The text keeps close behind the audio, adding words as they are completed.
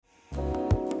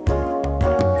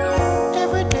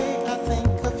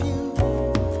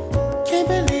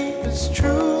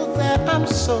I'm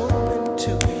so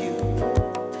into you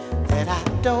that I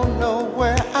don't know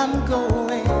where I'm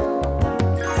going.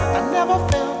 I never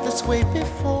felt this way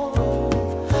before.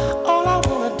 All I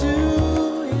wanna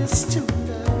do is to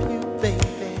love you,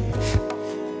 baby,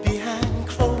 behind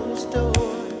closed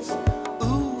doors.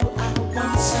 Ooh, I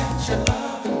want such a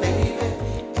loving,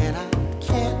 baby, and I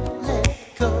can't let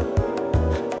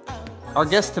go. Our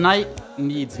guest tonight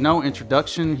needs no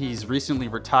introduction. He's recently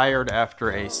retired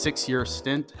after a 6-year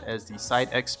stint as the site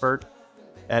expert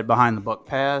at Behind the Buck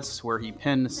Pass, where he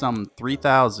penned some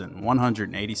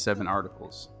 3,187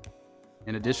 articles.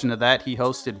 In addition to that, he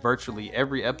hosted virtually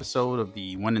every episode of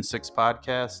the 1 in 6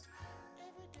 podcast.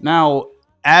 Now,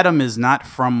 Adam is not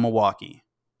from Milwaukee.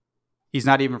 He's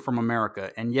not even from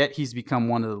America, and yet he's become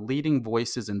one of the leading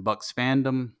voices in Bucks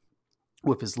fandom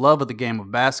with his love of the game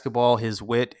of basketball, his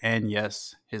wit, and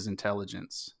yes, his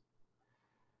intelligence.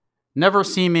 Never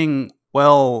seeming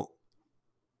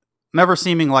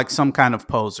like some kind of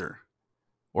poser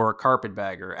or a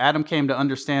carpetbagger, Adam came to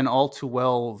understand all too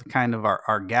well kind of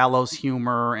our gallows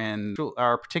humor and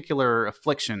our particular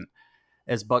affliction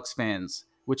as Bucks fans,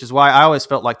 which is why I always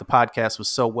felt like the podcast was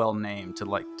so well named to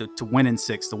 1 in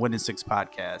 6, the 1 in 6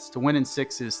 podcast. To 1 in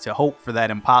 6 is to hope for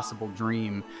that impossible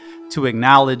dream, to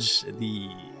acknowledge the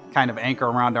kind of anchor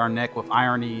around our neck with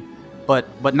irony, but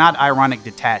not ironic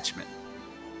detachment,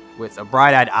 with a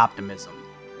bright-eyed optimism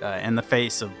in the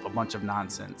face of a bunch of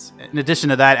nonsense. In addition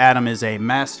to that, Adam is a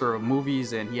master of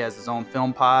movies, and he has his own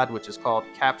film pod, which is called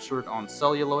Captured on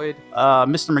Celluloid.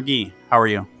 Mr. McGee, how are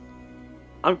you?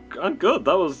 I'm good.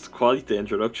 That was quite the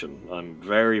introduction. I'm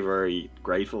very, very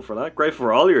grateful for that. Grateful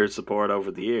for all your support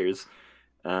over the years.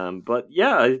 But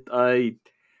yeah, I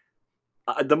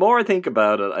the more I think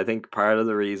about it, I think part of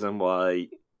the reason why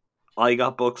I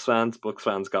got Bucks fans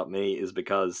got me, is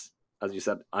because, as you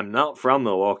said, I'm not from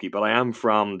Milwaukee, but I am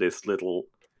from this little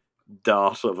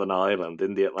dot of an island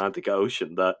in the Atlantic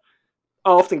Ocean that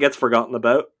often gets forgotten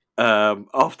about.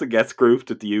 Often gets grouped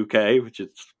with the UK, which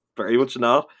it's very much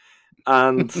not.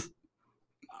 And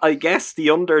I guess the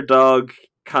underdog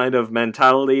kind of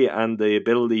mentality and the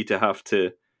ability to have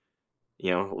to,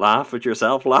 laugh at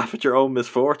yourself, laugh at your own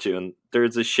misfortune.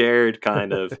 There's a shared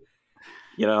kind of,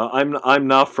 I'm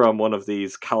not from one of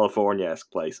these California-esque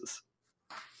places.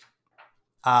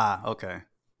 Ah, okay.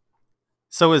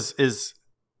 So is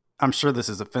I'm sure this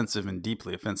is offensive and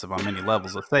deeply offensive on many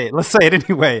levels. Let's say it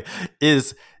anyway.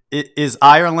 Is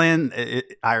Ireland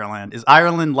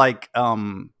like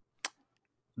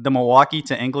the Milwaukee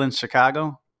to England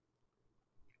Chicago?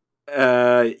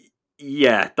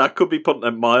 Yeah, that could be putting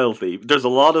it mildly. There's a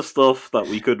lot of stuff that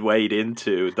we could wade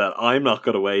into that I'm not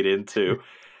going to wade into.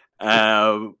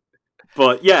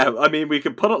 But yeah, I mean, we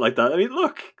could put it like that. I mean,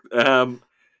 look,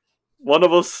 one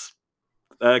of us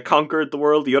conquered the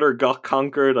world, the other got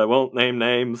conquered. I won't name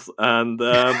names, and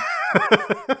I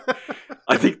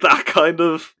think that kind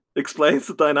of explains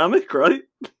the dynamic, right?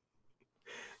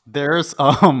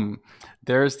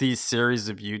 There's these series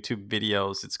of YouTube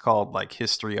videos. It's called like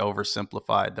History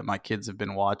Oversimplified that my kids have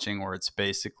been watching, where it's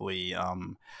basically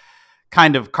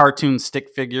kind of cartoon stick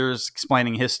figures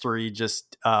explaining history.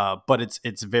 But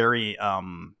it's very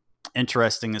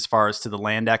interesting as far as to the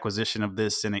land acquisition of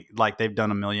this, and like they've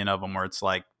done a million of them where it's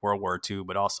like World War II,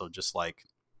 but also just like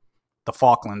the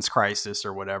Falklands crisis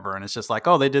or whatever, and it's just like,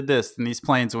 oh, they did this, and these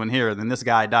planes went here, then this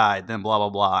guy died, then blah blah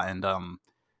blah, and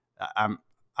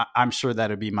I'm sure that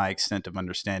would be my extent of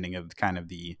understanding of kind of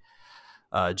the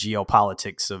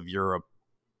geopolitics of Europe,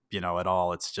 at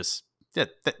all. It's just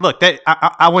look,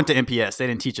 I went to MPS. They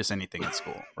didn't teach us anything in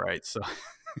school, right? So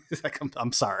it's like,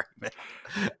 I'm sorry, man.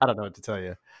 I don't know what to tell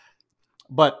you.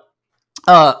 But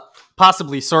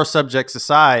possibly sore subjects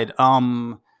aside,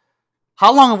 how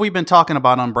long have we been talking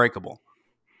about Unbreakable?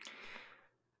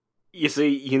 You see,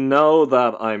 you know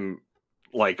that I'm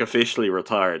like officially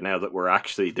retired now that we're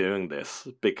actually doing this,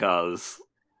 because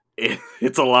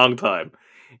it's a long time.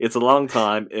 It's a long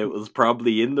time. It was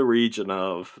probably in the region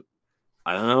of,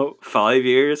 I don't know, 5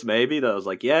 years maybe, that I was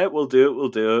like, yeah, we'll do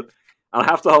it. I'll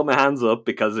have to hold my hands up,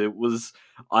 because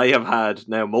I have had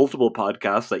now multiple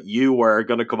podcasts that you were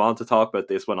going to come on to talk about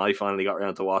this when I finally got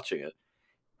around to watching it,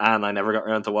 and I never got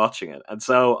around to watching it. And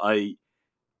so I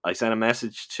sent a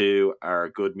message to our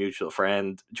good mutual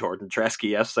friend Jordan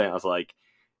Tresky yesterday. I was like,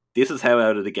 this is how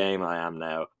out of the game I am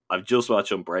now. I've just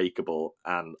watched Unbreakable,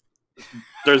 and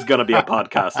there's going to be a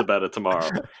podcast about it tomorrow.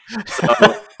 So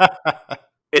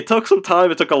it took some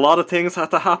time. It took a lot of things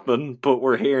had to happen, but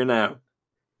we're here now.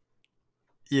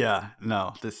 Yeah,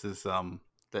 no, this is I'm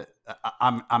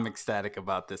ecstatic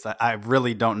about this. I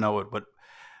really don't know what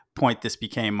point this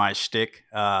became my shtick.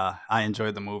 I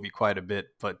enjoyed the movie quite a bit,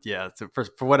 but yeah,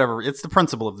 for whatever, it's the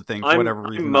principle of the thing. For I'm whatever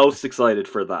I'm reason, most excited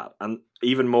for that, and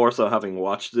even more so having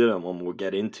watched it. And when we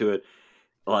get into it,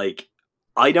 like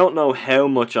I don't know how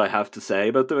much I have to say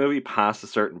about the movie past a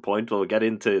certain point. We'll get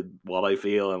into what I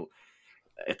feel and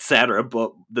etc.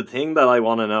 But the thing that I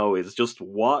want to know is just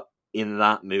what in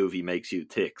that movie makes you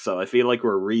tick. So I feel like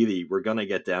we're gonna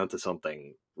get down to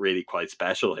something really quite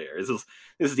special here. This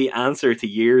is the answer to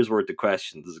years worth of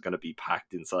questions is going to be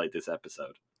packed inside this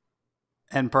episode.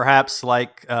 and perhaps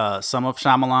like some of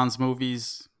Shyamalan's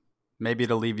movies, maybe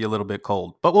it'll leave you a little bit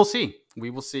cold. But we'll see. We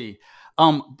will see.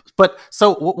 But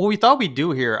so what we thought we'd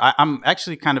do here, I'm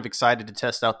actually kind of excited to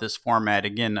test out this format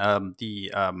again.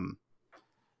 The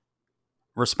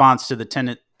response to the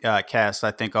Tenet cast,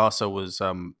 I think, also was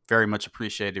very much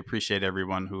appreciated. Appreciate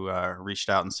everyone who reached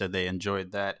out and said they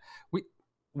enjoyed that.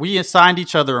 We assigned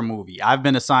each other a movie. I've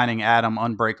been assigning Adam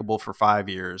Unbreakable for 5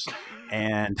 years,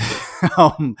 and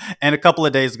and a couple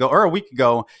of days ago or a week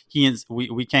ago,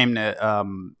 we came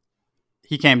to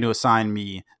he came to assign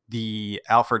me the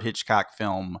Alfred Hitchcock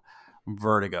film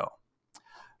Vertigo.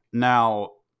 Now,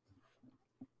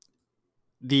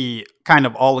 the kind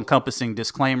of all-encompassing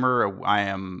disclaimer, I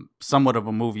am somewhat of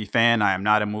a movie fan. I am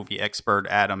not a movie expert.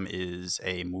 Adam is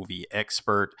a movie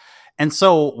expert. And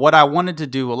so what I wanted to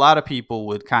do, a lot of people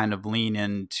would kind of lean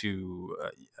into,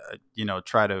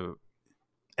 try to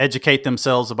educate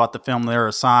themselves about the film they're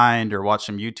assigned, or watch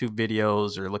some YouTube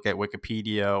videos, or look at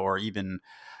Wikipedia, or even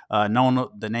know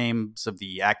the names of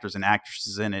the actors and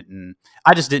actresses in it. And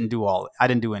I just didn't do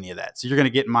any of that. So you're going to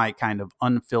get my kind of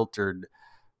unfiltered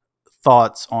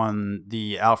thoughts on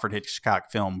the Alfred Hitchcock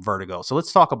film Vertigo. So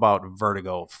let's talk about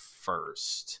Vertigo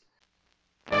first.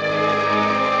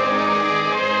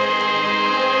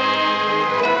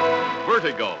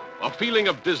 Vertigo, a feeling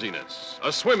of dizziness,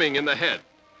 a swimming in the head.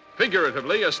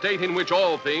 Figuratively, a state in which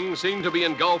all things seem to be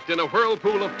engulfed in a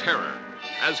whirlpool of terror,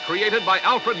 as created by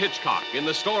Alfred Hitchcock in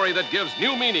the story that gives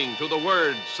new meaning to the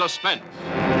word suspense.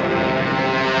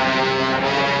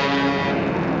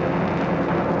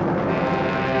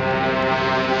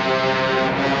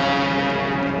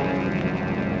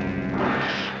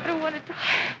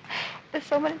 There's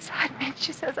someone inside me, and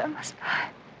she says I must die.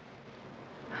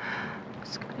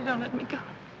 Scotty, don't let me go.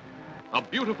 A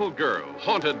beautiful girl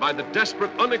haunted by the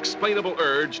desperate, unexplainable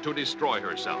urge to destroy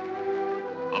herself.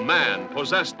 A man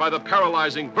possessed by the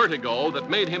paralyzing vertigo that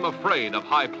made him afraid of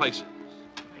high places.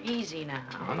 Easy now.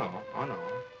 Oh, no.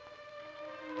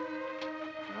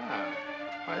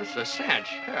 Well, this is a cinch.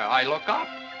 Here, I look up.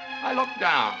 I look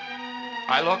down.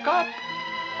 I look up.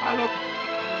 I look...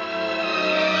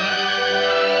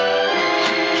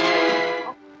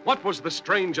 What was the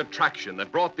strange attraction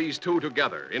that brought these two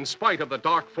together in spite of the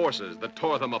dark forces that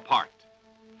tore them apart?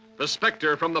 The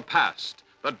specter from the past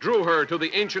that drew her to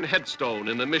the ancient headstone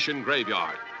in the mission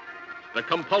graveyard. The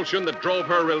compulsion that drove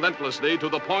her relentlessly to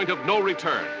the point of no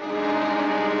return.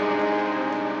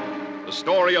 The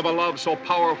story of a love so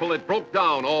powerful it broke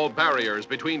down all barriers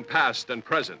between past and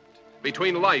present,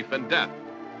 between life and death,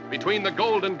 between the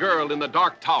golden girl in the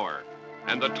dark tower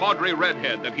and the tawdry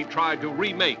redhead that he tried to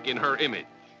remake in her image.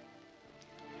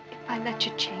 If I let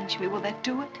you change me, will that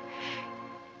do it?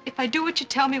 If I do what you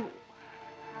tell me, will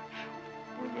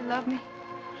you love me?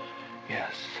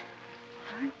 Yes.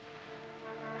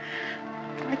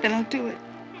 All right, then I'll do it.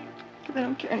 Because I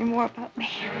don't care any more about me.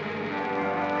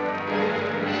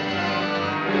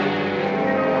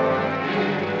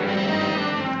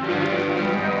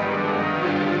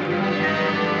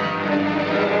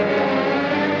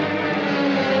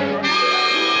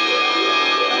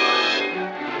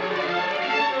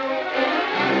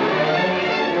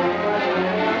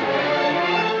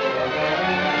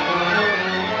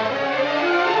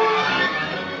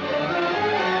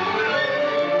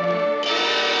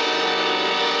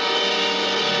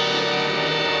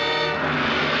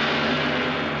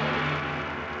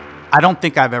 I don't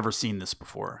think I've ever seen this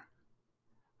before.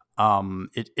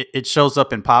 It shows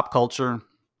up in pop culture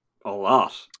A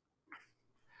lot.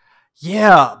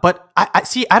 Yeah, but I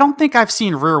see. I don't think I've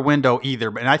seen Rear Window either.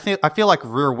 But I feel like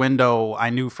Rear Window I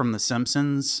knew from The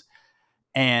Simpsons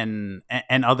and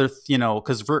other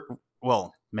because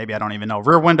well, maybe I don't even know.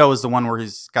 Rear Window is the one where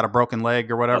he's got a broken leg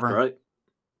or whatever. That's right.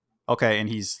 Okay, and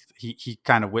he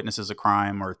kind of witnesses a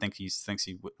crime or thinks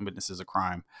he witnesses a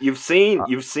crime. You've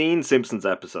seen Simpsons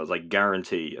episodes, I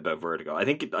guarantee, about Vertigo. I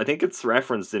think it's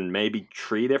referenced in maybe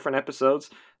 3 different episodes.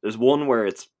 There's one where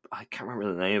I can't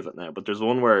remember the name of it now, but there's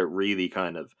one where it really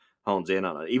kind of hones in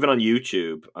on it. Even on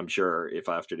YouTube, I'm sure if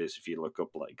you look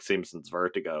up like Simpsons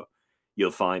Vertigo,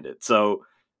 you'll find it. So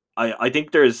I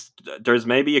think there's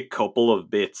maybe a couple of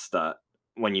bits that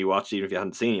when you watch, even if you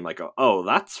hadn't seen him, like go, oh,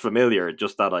 that's familiar.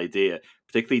 Just that idea,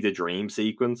 particularly the dream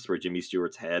sequence where Jimmy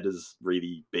Stewart's head is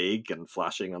really big and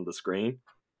flashing on the screen.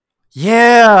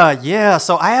 Yeah, yeah.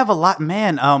 So I have a lot,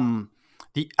 man. I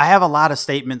have a lot of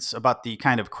statements about the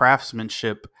kind of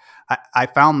craftsmanship. I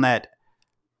found that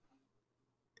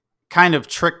kind of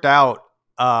tricked out,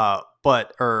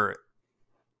 but or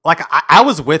like I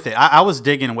was with it. I was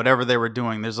digging whatever they were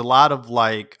doing. There's a lot of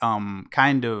like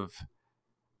kind of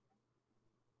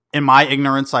in my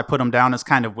ignorance, I put them down as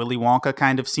kind of Willy Wonka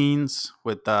kind of scenes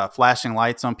with flashing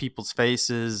lights on people's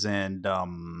faces and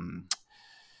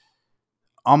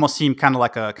almost seemed kind of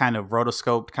like a kind of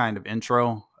rotoscoped kind of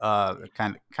intro,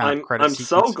 kind of credit I'm sequence.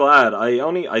 so glad.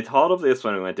 I thought of this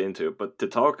when I went into it, but to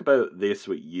talk about this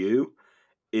with you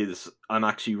is I'm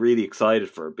actually really excited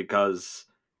for it because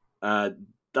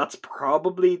that's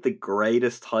probably the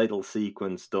greatest title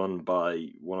sequence done by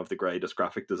one of the greatest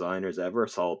graphic designers ever,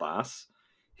 Saul Bass,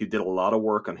 who did a lot of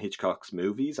work on Hitchcock's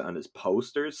movies and his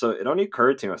posters. So it only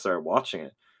occurred to me when I started watching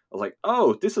it. I was like,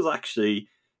 oh, this is actually,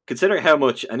 considering how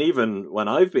much, and even when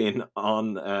I've been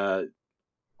on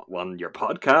your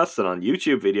podcast and on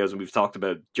YouTube videos, and we've talked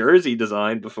about jersey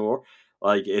design before,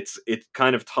 like it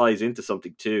kind of ties into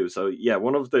something too. So yeah,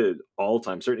 one of the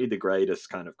all-time, certainly the greatest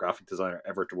kind of graphic designer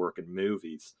ever to work in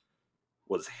movies,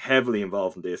 was heavily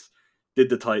involved in this, did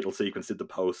the title sequence, did the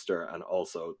poster, and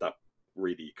also that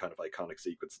really kind of iconic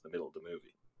sequence in the middle of the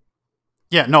movie.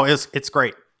 Yeah, no, it's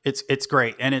great. It's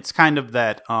great, and it's kind of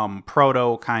that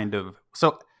proto kind of.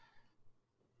 So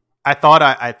I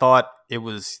thought it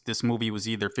was, this movie was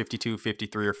either 52,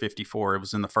 53, or 54. It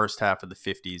was in the first half of the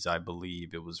 50s, I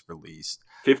believe it was released.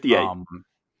 58.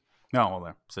 No,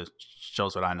 well, that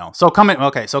shows what I know. So coming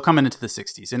into the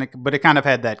 60s, but it kind of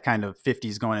had that kind of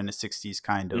 50s going into 60s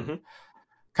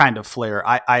kind of flair.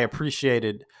 I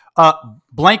appreciated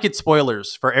blanket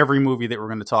spoilers for every movie that we're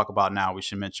going to talk about now. We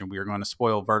should mention we are going to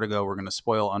spoil Vertigo, we're going to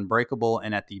spoil Unbreakable,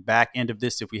 and at the back end of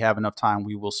this, if we have enough time,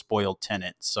 we will spoil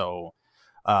Tenet. So,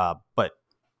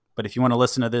 but if you want to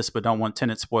listen to this but don't want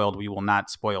Tenet spoiled, we will not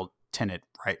spoil Tenet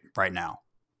right now.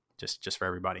 Just for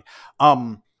everybody.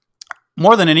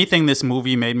 More than anything, this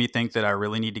movie made me think that I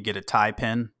really need to get a tie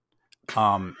pin.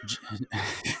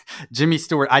 Jimmy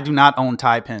Stewart, I do not own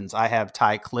tie pins. I have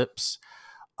tie clips.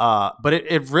 But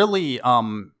it really,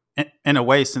 in a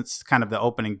way, since kind of the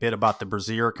opening bit about the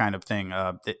brassiere kind of thing,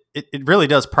 it really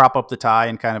does prop up the tie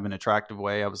in kind of an attractive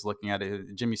way. I was looking at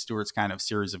it, Jimmy Stewart's kind of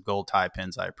series of gold tie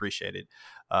pins. I appreciate it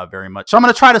very much. So I'm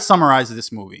going to try to summarize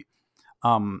this movie.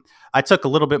 I took a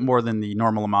little bit more than the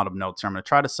normal amount of notes. I'm going to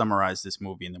try to summarize this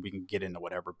movie, and then we can get into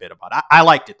whatever bit about it. I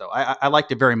liked it, though. I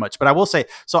liked it very much. But I will say,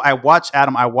 so I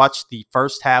watched the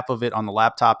first half of it on the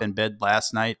laptop in bed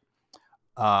last night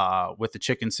with the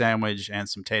chicken sandwich and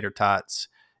some tater tots.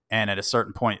 And at a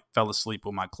certain point, fell asleep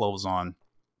with my clothes on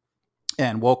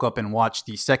and woke up and watched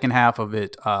the second half of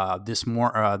it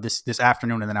this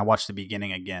afternoon. And then I watched the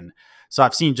beginning again. So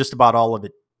I've seen just about all of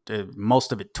it,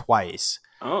 most of it twice.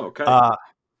 Oh, okay.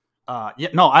 Yeah,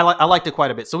 no, I liked it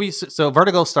quite a bit. So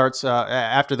Vertigo starts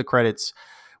after the credits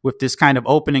with this kind of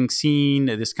opening scene.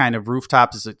 This kind of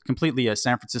rooftop is completely a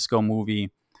San Francisco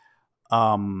movie.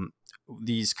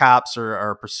 These cops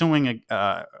are pursuing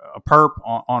a perp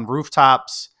on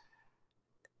rooftops.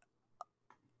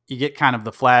 You get kind of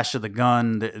the flash of the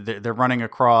gun. They're running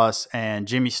across, and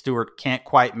Jimmy Stewart can't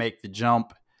quite make the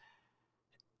jump.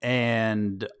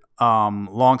 And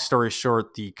long story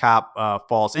short, the cop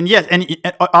falls. And yes, and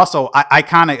also I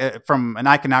kind of, from an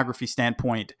iconography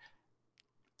standpoint,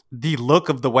 the look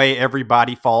of the way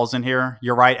everybody falls in here.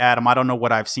 You're right, Adam. I don't know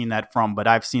what I've seen that from, but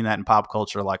I've seen that in pop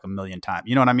culture like a million times.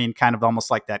 You know what I mean? Kind of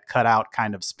almost like that cutout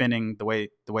kind of spinning the way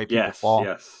people fall.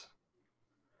 Yes.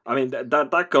 I mean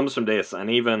that comes from this, and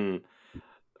even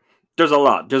there's a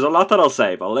lot that I'll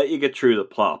save. I'll let you get through the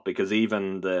plot, because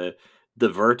even the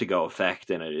vertigo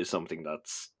effect in it is something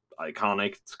that's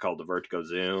iconic. It's called the vertigo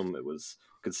zoom. It was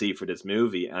conceived for this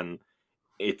movie, and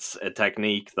it's a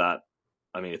technique that,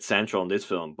 I mean, it's central in this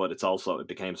film, but it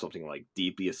became something like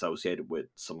deeply associated with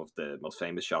some of the most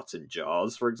famous shots in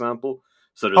Jaws, for example.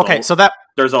 So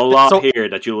there's a lot here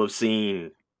that you'll have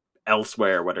seen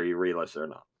elsewhere, whether you realize it or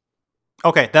not.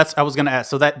 Okay, I was going to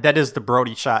ask. So that is the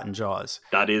Brody shot in Jaws.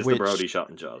 That is the Brody shot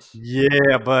in Jaws.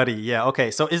 Yeah, buddy. Yeah. Okay.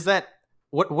 So is that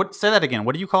what? Say that again.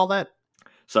 What do you call that?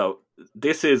 So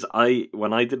this is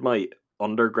when I did my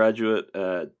undergraduate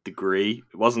degree.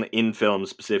 It wasn't in film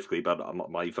specifically, but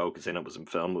my focus in it was in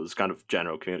film. It was kind of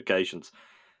general communications.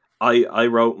 I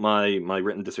wrote my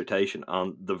written dissertation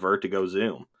on the vertigo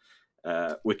zoom,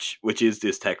 which is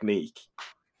this technique.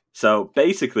 So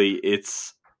basically,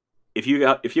 it's if you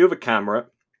have a camera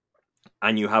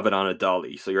and you have it on a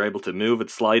dolly, so you're able to move it,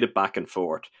 slide it back and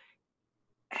forth.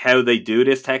 How they do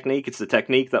this technique, it's the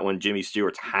technique that when Jimmy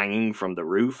Stewart's hanging from the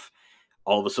roof,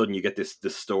 all of a sudden you get this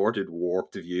distorted,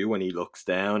 warped view when he looks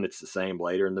down. It's the same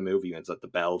later in the movie when it's at the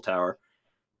bell tower.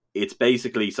 It's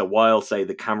basically, so while, say,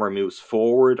 the camera moves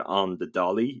forward on the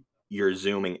dolly, you're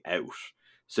zooming out.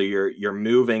 So you're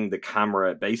moving the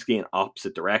camera basically in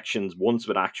opposite directions, once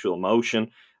with actual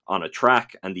motion on a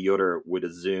track and the other with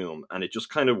a zoom. And it just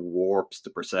kind of warps the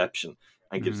perception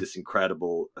and gives this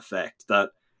incredible effect that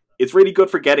it's really good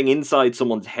for getting inside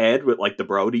someone's head with like the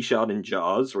Brody shot in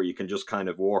Jaws, where you can just kind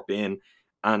of warp in.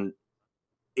 And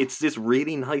it's this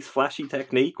really nice flashy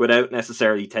technique without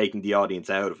necessarily taking the audience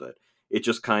out of it. It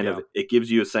just kind of, it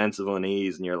gives you a sense of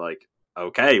unease and you're like,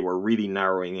 okay, we're really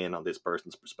narrowing in on this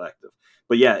person's perspective.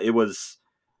 But yeah, it was,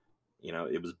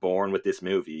 it was born with this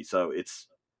movie. So it's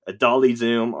a dolly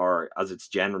zoom, or as it's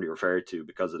generally referred to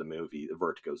because of the movie, a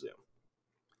vertigo zoom.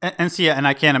 And see, and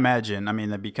I can't imagine. I mean,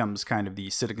 that becomes kind of the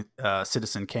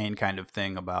Citizen Kane kind of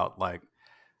thing about like,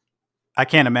 I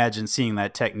can't imagine seeing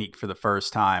that technique for the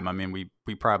first time. I mean, we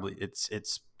probably it's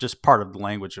just part of the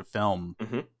language of film,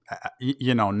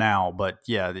 now. But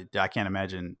yeah, I can't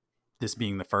imagine this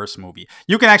being the first movie.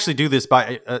 You can actually do this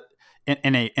by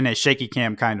in a shaky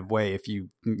cam kind of way. If you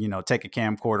take a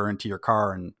camcorder into your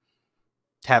car and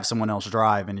have someone else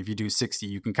drive, and if you do 60,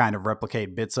 you can kind of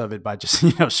replicate bits of it by just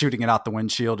shooting it out the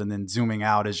windshield and then zooming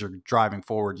out as you're driving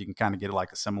forward. You can kind of get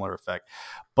like a similar effect.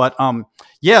 But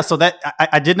yeah, so that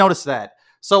I did notice that.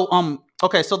 So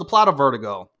okay, so the plot of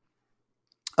Vertigo.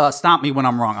 Stop me when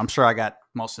I'm wrong. I'm sure I got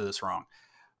most of this wrong.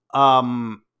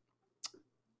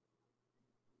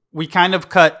 We kind of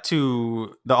cut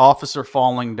to the officer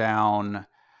falling down,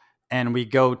 and we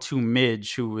go to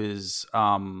Midge, who is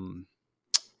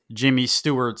Jimmy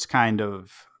Stewart's kind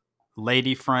of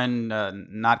lady friend,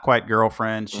 not quite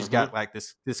girlfriend. She's got like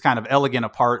this kind of elegant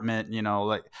apartment,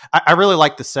 like I really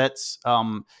like the sets.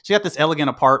 She got this elegant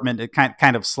apartment, it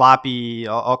kind of sloppy,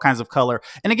 all kinds of color.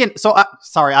 And again, so I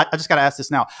just got to ask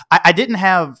this now. I didn't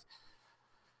have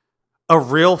a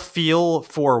real feel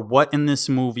for what in this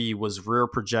movie was rear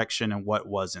projection and what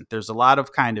wasn't. There's a lot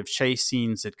of kind of chase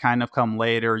scenes that kind of come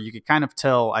later. You could kind of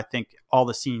tell, I think, all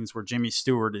the scenes where Jimmy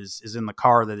Stewart is in the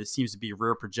car, that it seems to be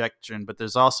rear projection, but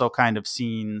there's also kind of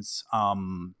scenes,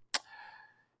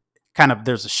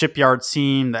 there's a shipyard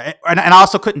scene and I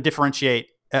also couldn't differentiate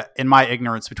in my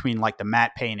ignorance between like the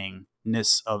matte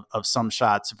paintingness of some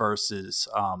shots versus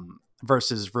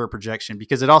rear projection,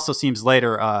 because it also seems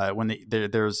later when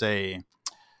there's a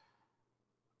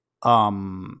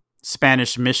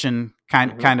Spanish mission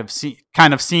kind of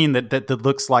scene that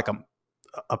looks like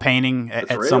a painting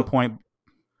at some point.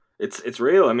 It's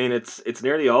real. I mean, it's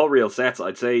nearly all real sets.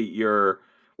 I'd say you're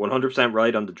 100%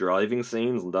 right on the driving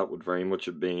scenes, and that would very much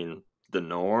have been the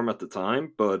norm at the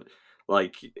time. But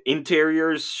like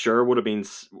interiors, sure would have been.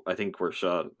 I think were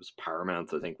shot. It was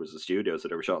Paramount. I think was the studio, so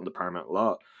they were shot in the Paramount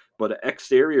lot. But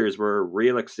exteriors were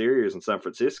real exteriors in San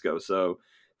Francisco. So,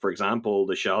 for example,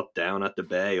 the shot down at the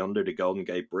bay under the Golden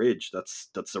Gate Bridge,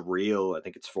 that's a real, I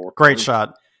think it's 4 great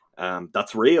shot.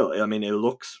 That's real. I mean, it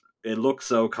looks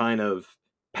so kind of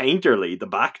painterly, the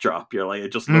backdrop. You're like,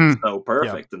 it just looks so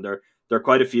perfect. Yeah. And there are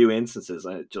quite a few instances.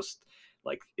 And it just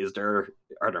like,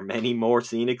 are there many more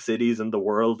scenic cities in the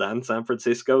world than San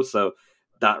Francisco? So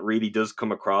that really does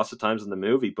come across at times in the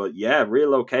movie. But yeah, real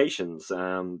locations.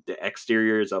 The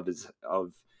exteriors of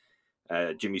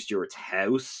Jimmy Stewart's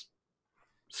house,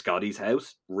 Scotty's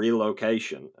house, real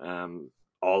location.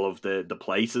 All of the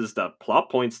places that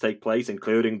plot points take place,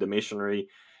 including the missionary,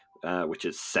 which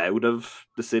is south of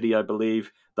the city, I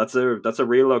believe. That's a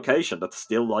real location. That's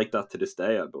still like that to this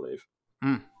day, I believe.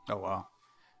 Oh wow.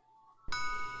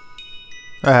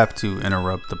 I have to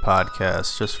interrupt the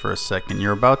podcast just for a second.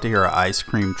 You're about to hear an ice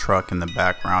cream truck in the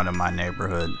background in my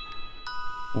neighborhood.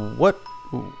 What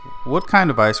kind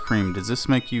of ice cream does this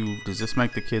make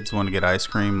the kids want to get ice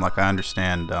cream? Like, I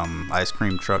understand ice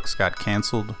cream trucks got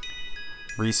canceled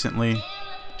recently,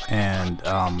 and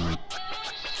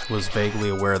was vaguely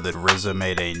aware that RZA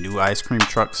made a new ice cream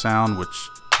truck sound,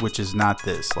 which is not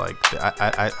this. Like,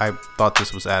 I thought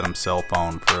this was Adam's cell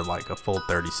phone for like a full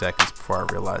 30 seconds before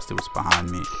I realized it was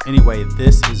behind me. Anyway,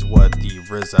 this is what the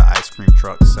RZA ice cream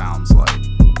truck sounds like.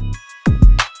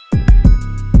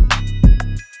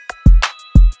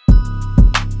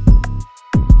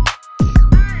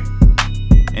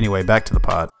 Anyway, back to the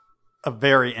pod. A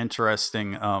very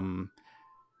interesting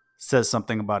says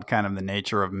something about kind of the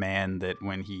nature of man, that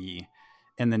when he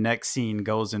in the next scene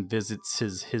goes and visits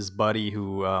his buddy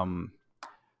who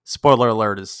spoiler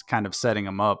alert is kind of setting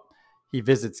him up. he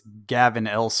visits Gavin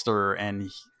Elster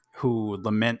who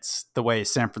laments the way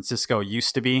San Francisco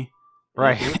used to be,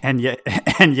 right?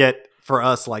 Mhm. And yet for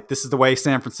us, like, this is the way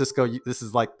San Francisco. This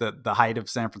is like the height of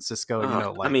San Francisco. Oh, I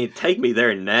Like, mean, take me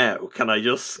there now. Can I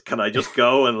just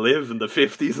go and live in the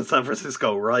 50s in San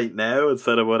Francisco right now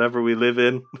instead of whatever we live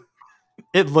in?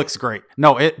 it looks great.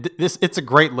 No, it's a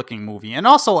great looking movie, and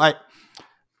also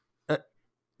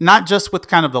not just with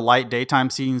kind of the light daytime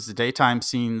scenes. The daytime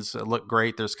scenes look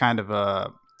great. There's kind of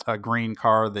a green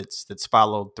car that's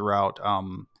followed throughout.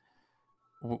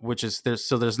 Which is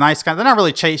there's nice kind. They're not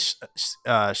really chase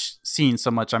scenes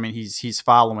so much. I mean, he's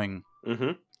following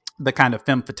Mm-hmm. the kind of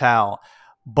femme fatale,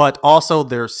 but also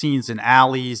there's scenes in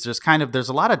alleys. There's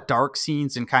a lot of dark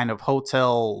scenes in kind of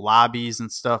hotel lobbies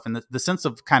and stuff, and the sense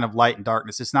of kind of light and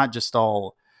darkness. It's not just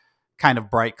all kind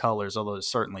of bright colors, although there's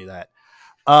certainly that.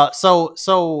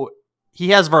 So he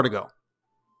has vertigo.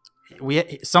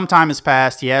 Some time has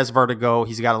passed. He has vertigo.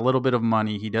 He's got a little bit of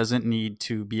money. He doesn't need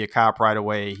to be a cop right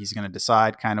away. He's going to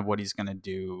decide kind of what he's going to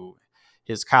do.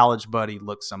 His college buddy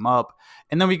looks him up.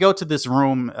 And then we go to this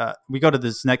room. We go to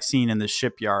this next scene in the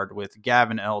shipyard with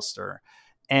Gavin Elster.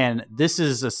 And this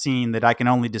is a scene that I can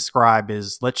only describe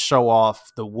as, let's show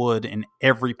off the wood in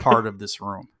every part of this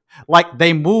room. Like,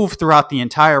 they move throughout the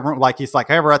entire room. Like, he's like,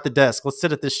 hey, we're at the desk. Let's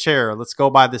sit at this chair. Let's go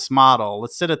by this model.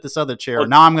 Let's sit at this other chair. Well,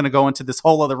 now I'm going to go into this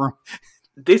whole other room.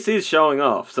 This is showing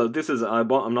off. So this is I'm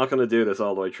not going to do this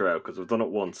all the way through because we've done it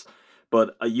once.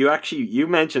 But you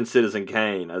mentioned Citizen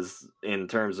Kane as in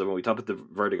terms of when we talk about the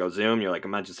Vertigo Zoom. You're like,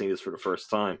 imagine seeing this for the first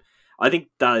time. I think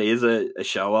that is a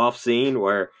show off scene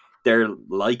where they're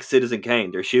like Citizen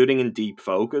Kane. They're shooting in deep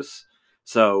focus,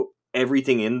 so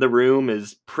everything in the room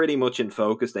is pretty much in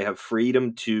focus. They have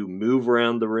freedom to move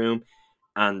around the room,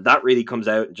 and that really comes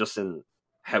out just in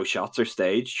how shots are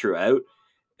staged throughout.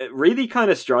 It really kind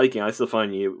of striking. I still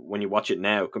find when you watch it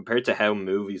now, compared to how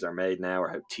movies are made now or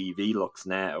how TV looks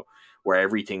now, where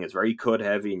everything is very cut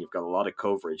heavy and you've got a lot of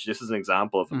coverage. This is an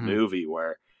example of a movie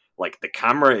where like the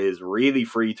camera is really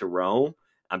free to roam,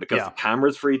 and because the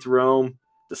camera's free to roam,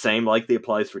 the same likely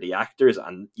applies for the actors.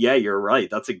 And yeah, you're right.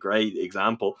 That's a great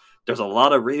example. There's a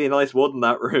lot of really nice wood in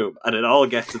that room, and it all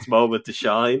gets its moment to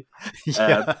shine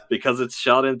because it's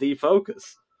shot in deep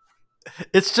focus.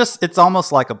 It's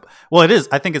almost like it is.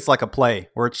 I think it's like a play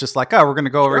where it's just like, oh, we're going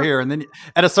to go over here. And then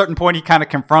at a certain point, he kind of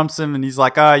confronts him and he's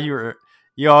like, oh, you're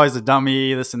always a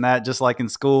dummy, this and that, just like in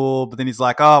school. But then he's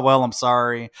like, oh, well, I'm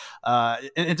sorry.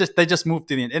 And they just move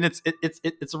to the end. And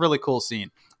it's a really cool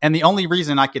scene. And the only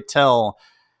reason I could tell,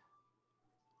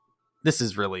 this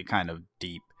is really kind of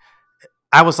deep.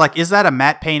 I was like, is that a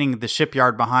matte painting of the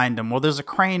shipyard behind him? Well, there's a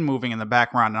crane moving in the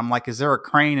background. And I'm like, is there a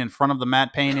crane in front of the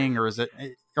matte painting, or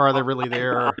are they really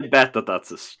there? I bet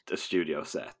that's a studio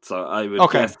set. So I would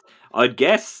guess. I'd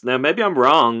guess. Now, maybe I'm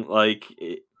wrong. Like,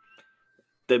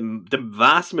 the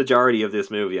vast majority of this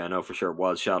movie, I know for sure,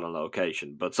 was shot on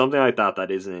location. But something like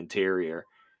that is an interior,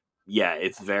 yeah,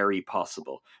 it's very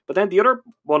possible. But then the other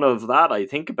one of that I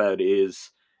think about is,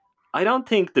 I don't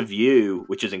think the view,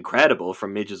 which is incredible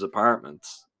from Midge's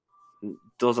apartments,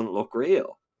 doesn't look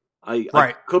real.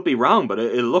 I could be wrong, but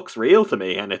it looks real to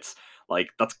me, and it's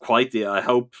like, that's quite the. I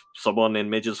hope someone in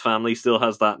Midge's family still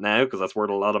has that now, because that's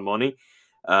worth a lot of money.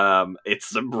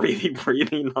 It's a really,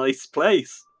 really nice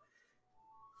place.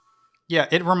 Yeah,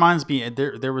 it reminds me.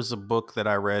 There was a book that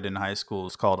I read in high school.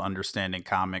 It's called Understanding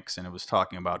Comics, and it was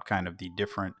talking about kind of the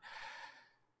different.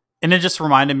 And it just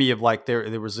reminded me of like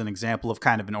there was an example of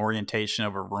kind of an orientation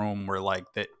of a room where like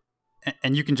that,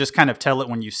 and you can just kind of tell it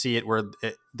when you see it, where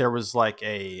there was like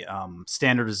a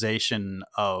standardization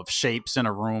of shapes in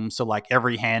a room. So like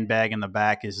every handbag in the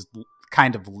back is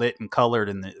kind of lit and colored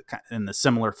in the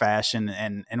similar fashion.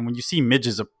 And when you see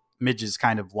Midge's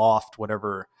kind of loft,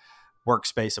 whatever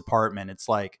workspace apartment, it's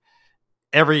like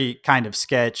every kind of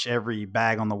sketch, every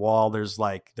bag on the wall, there's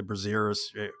like the brassieres.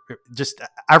 Just,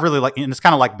 I really like, and it's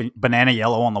kind of like banana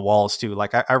yellow on the walls too.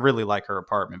 Like I really like her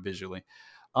apartment visually.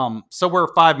 So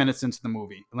we're 5 minutes into the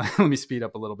movie. Let me speed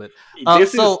up a little bit.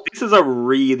 This is a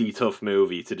really tough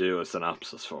movie to do a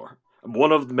synopsis for.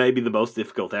 One of maybe the most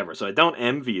difficult ever. So I don't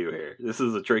envy you here. This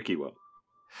is a tricky one.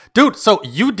 Dude, so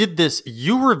you did this,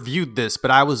 you reviewed this, but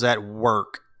I was at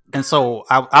work. And so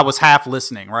I was half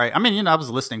listening, right? I mean, I was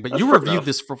listening, but you reviewed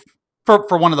this for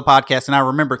one of the podcasts, and I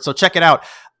remembered. So check it out.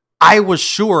 I was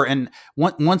sure, and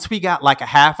once we got like a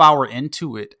half hour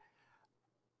into it,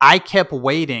 I kept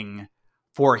waiting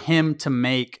for him to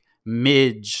make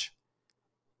Midge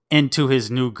into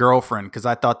his new girlfriend, because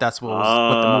I thought that's what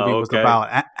the movie was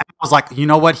about. I was like, you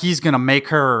know what? He's gonna make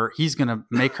her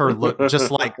look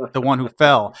just like the one who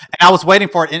fell. And I was waiting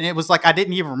for it, and it was like I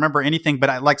didn't even remember anything,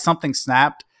 but something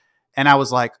snapped. And I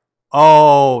was like,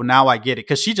 oh, now I get it.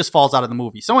 Because she just falls out of the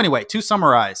movie. So anyway, to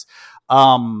summarize,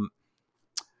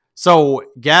 so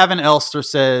Gavin Elster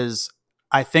says,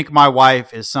 I think my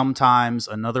wife is sometimes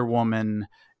another woman.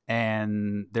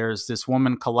 And there's this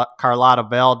woman, Carlotta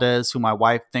Valdez, who my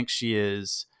wife thinks she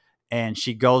is. And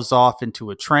she goes off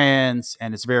into a trance,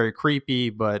 and it's very creepy.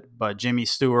 But Jimmy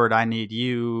Stewart, I need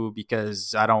you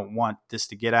because I don't want this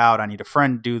to get out. I need a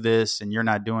friend to do this, and you're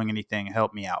not doing anything.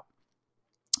 Help me out.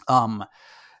 And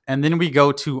then we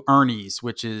go to Ernie's,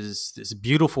 which is this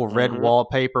beautiful red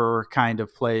wallpaper kind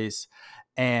of place.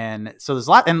 And so there's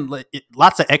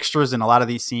lots of extras in a lot of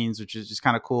these scenes, which is just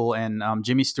kind of cool. And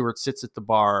Jimmy Stewart sits at the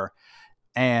bar,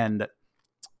 and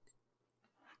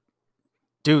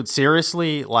dude,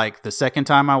 seriously, like the second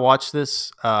time I watched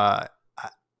this,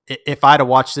 if I'd have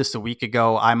watched this a week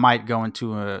ago, I might go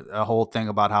into a whole thing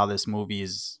about how this movie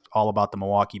is all about the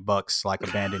Milwaukee Bucks, like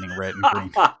abandoning red and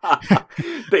green.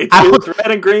 It's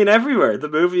red and green everywhere. The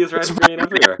movie is red and green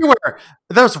everywhere.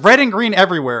 There's red and green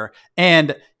everywhere.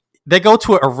 And they go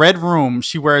to a red room.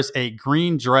 She wears a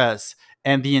green dress.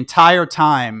 And the entire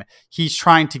time, he's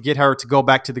trying to get her to go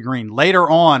back to the green. Later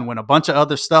on, when a bunch of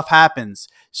other stuff happens,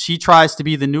 she tries to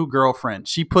be the new girlfriend.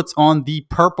 She puts on the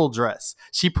purple dress.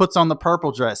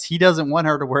 He doesn't want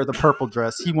her to wear the purple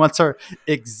dress. He wants her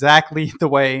exactly the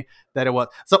way that it was.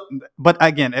 So, but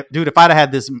again, dude, if I'd have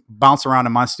had this bounce around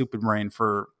in my stupid brain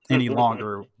for any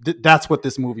longer, that's what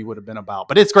this movie would have been about.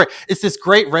 But it's great. It's this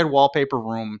great red wallpaper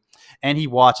room, and he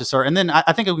watches her. And then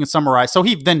I think we can summarize. So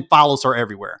he then follows her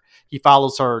everywhere. He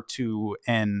follows her to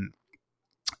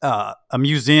a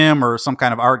museum or some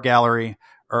kind of art gallery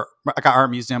or like an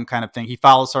art museum kind of thing. He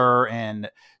follows her,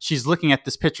 and she's looking at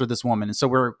this picture of this woman. And so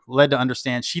we're led to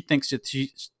understand she thinks that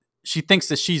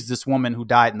she's this woman who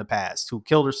died in the past, who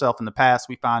killed herself in the past.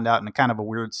 We found out in a kind of a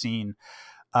weird scene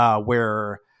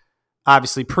where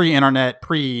obviously pre-internet,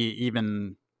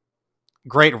 even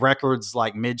great records,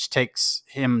 like Midge takes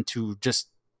him to just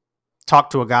talk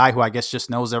to a guy who I guess just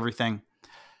knows everything.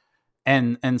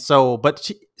 And so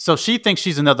she thinks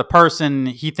she's another person.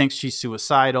 He thinks she's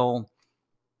suicidal.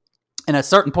 And at a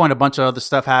certain point, a bunch of other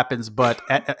stuff happens. But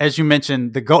as you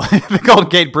mentioned, the Golden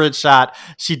Gate Bridge shot,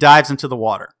 she dives into the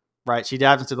water, right? She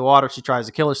dives into the water. She tries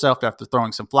to kill herself after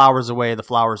throwing some flowers away. The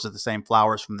flowers are the same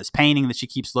flowers from this painting that she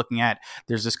keeps looking at.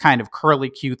 There's this kind of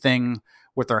curly Q thing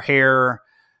with her hair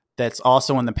that's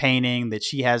also in the painting, that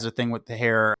she has a thing with the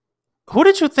hair. Who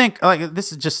did you think? Like,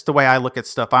 this is just the way I look at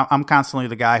stuff. I'm constantly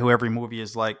the guy who every movie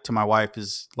is like to my wife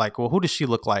is like, well, who does she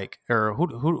look like, or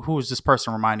who is this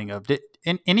person reminding of?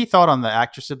 Any thought on the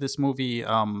actress of this movie?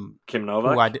 Kim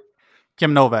Novak.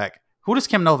 Kim Novak. Who does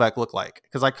Kim Novak look like?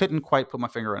 Because I couldn't quite put my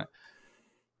finger on it.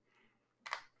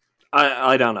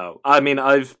 I don't know. I mean,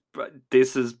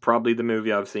 this is probably the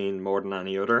movie I've seen more than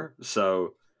any other,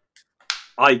 so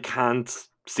I can't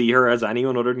see her as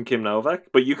anyone other than Kim Novak.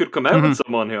 But you could come out with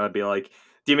someone who I'd be like,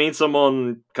 do you mean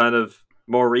someone kind of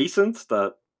more recent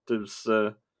that there's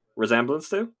a resemblance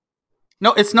to?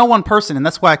 No, it's no one person, and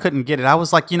that's why I couldn't get it. I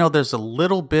was like, there's a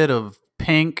little bit of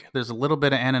Pink, there's a little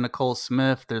bit of Anna Nicole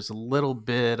Smith, there's a little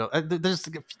bit of there's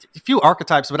a few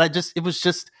archetypes, but it was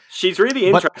just she's really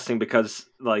interesting because,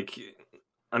 like,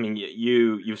 I mean,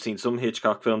 you've seen some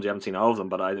Hitchcock films, you haven't seen all of them,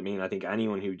 but I mean, I think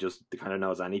anyone who just kind of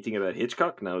knows anything about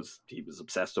Hitchcock knows he was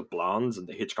obsessed with blondes, and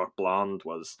the Hitchcock blonde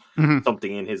was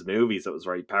something in his movies that was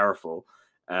very powerful,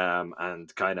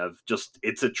 and kind of just,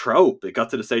 it's a trope. It got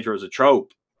to the stage where it was a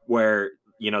trope, where,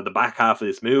 the back half of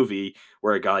this movie,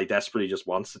 where a guy desperately just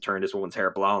wants to turn this woman's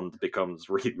hair blonde, becomes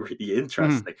really, really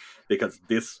interesting, because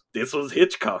this was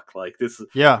Hitchcock. Like, this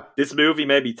movie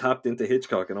maybe tapped into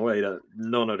Hitchcock in a way that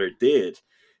none other did.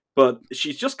 But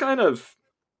she's just kind of,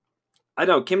 I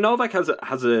don't know, Kim Novak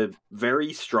has a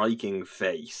very striking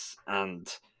face, and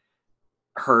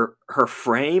her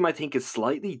frame, I think, is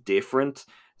slightly different.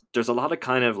 There's a lot of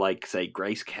kind of, like, say,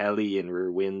 Grace Kelly in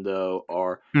Rear Window,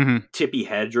 or Tippi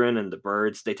Hedren in The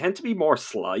Birds. They tend to be more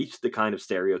slight, the kind of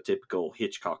stereotypical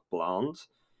Hitchcock blonde.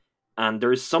 And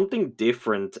there's something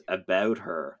different about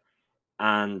her,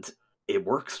 and it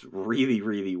works really,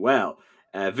 really well.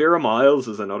 Vera Miles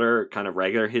is another kind of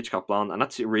regular Hitchcock blonde, and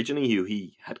that's originally who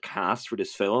he had cast for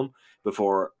this film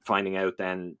before finding out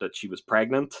then that she was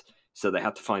pregnant, so they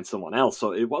had to find someone else.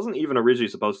 So it wasn't even originally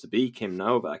supposed to be Kim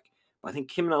Novak. But I think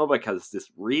Kim Novak has this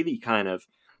really kind of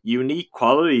unique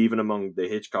quality even among the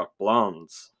Hitchcock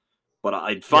blondes. But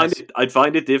I'd find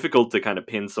it difficult to kind of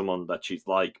pin someone that she's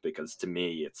like, because to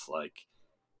me it's like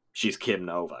she's Kim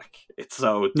Novak. It's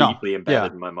so deeply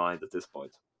embedded in my mind at this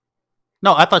point.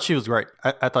 No, I thought she was great.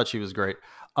 I thought she was great.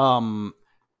 Yeah,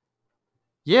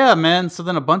 man. So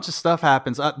then a bunch of stuff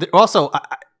happens. Also,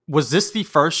 was this the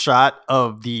first shot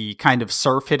of the kind of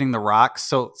surf hitting the rocks?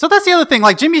 So that's the other thing.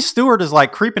 Like Jimmy Stewart is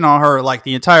like creeping on her like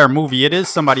the entire movie. It is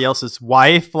somebody else's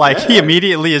wife. Like he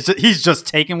immediately he's just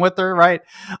taken with her, right?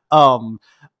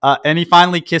 And he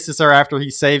finally kisses her after he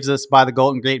saves us by the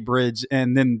Golden Gate Bridge,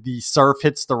 and then the surf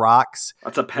hits the rocks.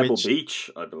 That's a Pebble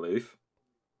Beach, I believe.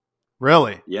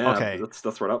 Really? Yeah. Okay.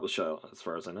 That's where that was shot, as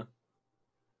far as I know.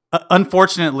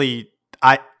 Unfortunately,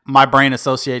 my brain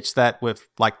associates that with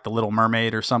like the Little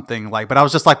Mermaid or something like, but I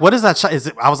was just like, what is that shot?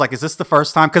 I was like, is this the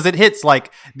first time? Cause it hits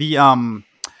like the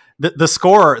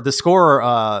score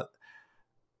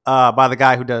by the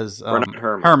guy who does,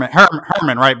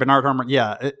 Herman, right? Bernard Herman.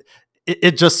 Yeah.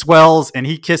 It just swells and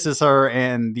he kisses her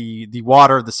and the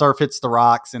surf hits the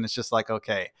rocks. And it's just like,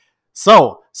 okay.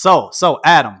 So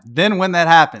Adam, then when that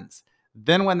happens,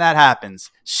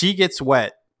 she gets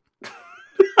wet.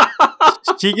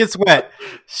 She gets wet.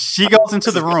 She goes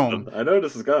into the room. I know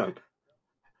this is gone.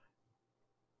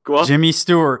 Go on. Jimmy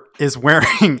Stewart is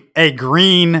wearing a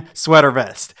green sweater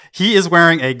vest. He is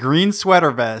wearing a green sweater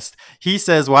vest. He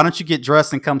says, why don't you get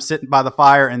dressed and come sit by the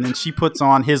fire? And then she puts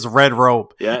on his red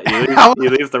robe. Yeah, he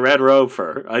leaves the red robe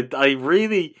for her.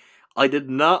 I did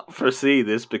not foresee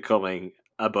this becoming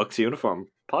a Bucks Uniform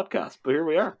podcast, but here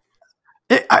we are.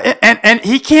 And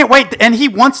he can't wait, and he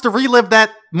wants to relive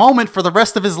that moment for the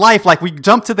rest of his life. Like we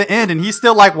jump to the end, and he's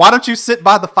still like, "Why don't you sit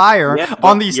by the fire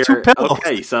on these two pillows?"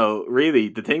 Okay, so really,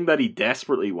 the thing that he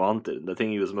desperately wanted, the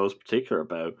thing he was most particular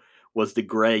about, was the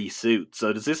grey suit.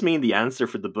 So does this mean the answer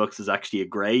for the Bucks is actually a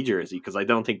grey jersey? Because I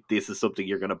don't think this is something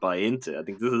you're going to buy into. I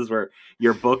think this is where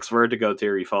your Bucks vertigo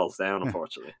theory falls down,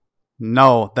 unfortunately.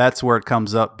 No, that's where it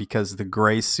comes up because the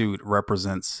grey suit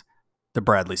represents the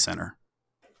Bradley Center.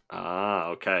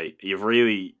 Ah, okay. You've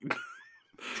really...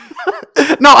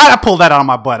 No, I pulled that out of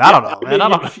my butt. I don't know, man. I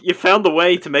don't know. You found the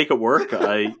way to make it work.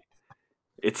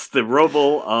 It's the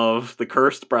rubble of the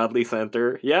cursed Bradley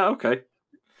Center. Yeah, okay.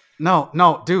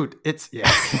 No, dude. It's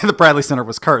the Bradley Center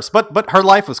was cursed, but her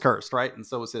life was cursed, right? And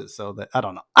so was his. So that I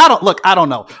don't know. I don't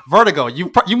know. Vertigo.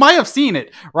 You might have seen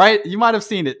it, right? You might have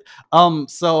seen it.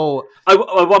 So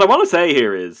what I want to say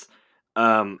here is,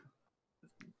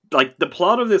 like the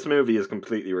plot of this movie is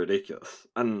completely ridiculous,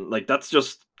 and like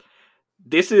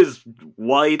this is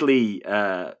widely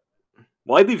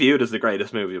viewed as the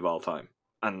greatest movie of all time,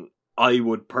 and I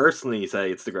would personally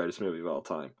say it's the greatest movie of all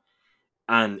time.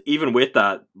 And even with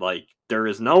that, like there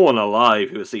is no one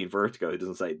alive who has seen Vertigo who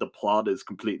doesn't say the plot is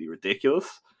completely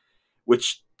ridiculous,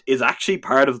 which is actually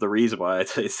part of the reason why I'd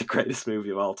say it's the greatest movie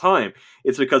of all time.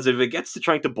 It's because if it gets to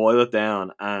trying to boil it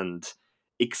down and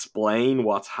explain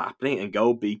what's happening and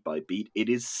go beat by beat, it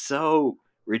is so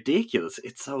ridiculous.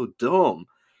 It's so dumb.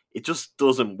 It just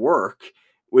doesn't work,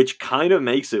 which kind of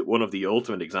makes it one of the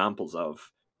ultimate examples of,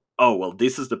 oh, well,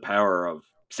 this is the power of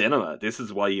cinema. This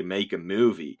is why you make a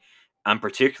movie. And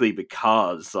particularly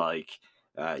because, like,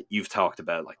 you've talked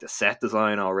about, like, the set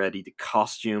design already. The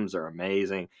costumes are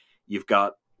amazing. You've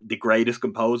got the greatest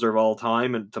composer of all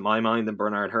time, and to my mind, in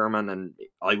Bernard Herrmann, and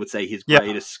I would say his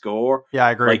greatest score. Yeah,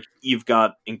 I agree. Like, you've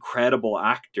got incredible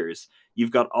actors.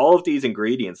 You've got all of these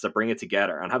ingredients that bring it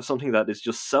together and have something that is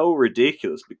just so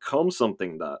ridiculous become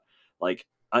something that, like,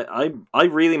 I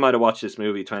really might have watched this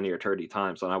movie 20 or 30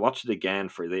 times, and I watched it again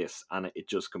for this, and it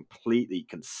just completely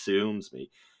consumes me.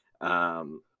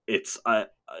 It's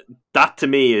that to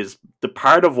me is the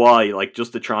part of why, like,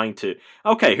 just the trying to,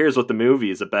 okay, here's what the movie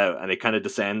is about, and it kind of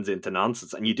descends into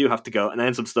nonsense, and you do have to go, and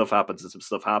then some stuff happens, and some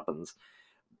stuff happens.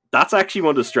 That's actually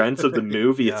one of the strengths of the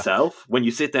movie itself, when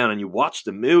you sit down and you watch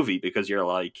the movie, because you're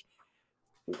like,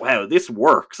 wow, this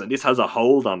works, and this has a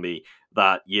hold on me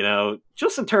that, you know,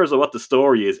 just in terms of what the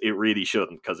story is, it really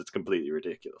shouldn't, because it's completely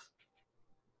ridiculous.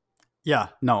 Yeah,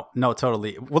 no,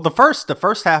 totally. Well, the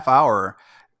first half hour,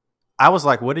 I was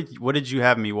like, what did you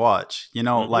have me watch? You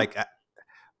know,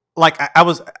 I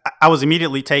was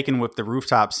immediately taken with the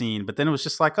rooftop scene, but then it was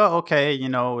just like, oh, okay, you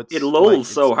know, it lulls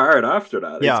so hard after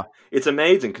that. Yeah, it's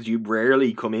amazing because you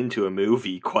rarely come into a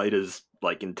movie quite as,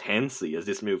 like, intensely as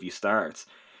this movie starts,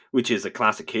 which is a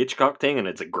classic Hitchcock thing, and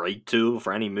it's a great tool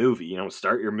for any movie. You know,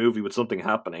 start your movie with something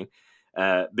happening,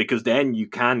 because then you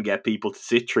can get people to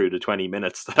sit through the 20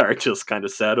 minutes that are just kind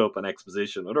of set up and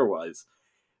exposition otherwise.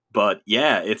 But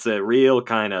yeah, it's a real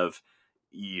kind of,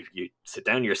 you sit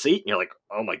down in your seat and you're like,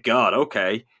 oh my god,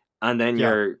 okay, and then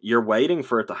you're waiting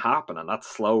for it to happen, and that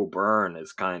slow burn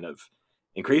is kind of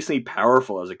increasingly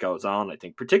powerful as it goes on. I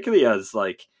think, particularly as,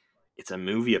 like, it's a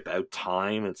movie about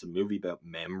time, it's a movie about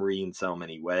memory in so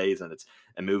many ways, and it's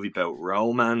a movie about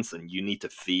romance, and you need to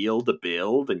feel the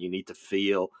build, and you need to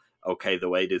feel, okay, the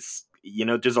way this, you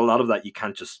know, there's a lot of that you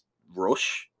can't just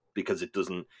rush, because it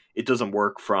doesn't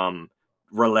work from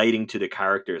relating to the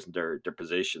characters and their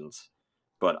positions.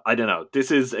 But I don't know.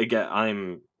 This is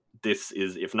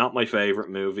if not my favorite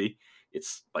movie,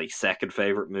 it's my second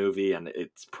favorite movie, and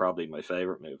it's probably my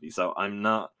favorite movie. So I'm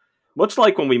not much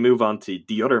like when we move on to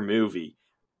the other movie,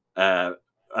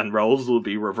 and roles will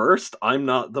be reversed. I'm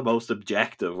not the most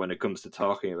objective when it comes to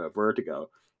talking about Vertigo,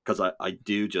 because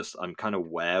I'm kind of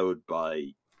wowed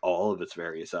by all of its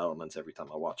various elements every time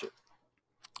I watch it.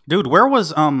 Dude, where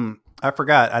was I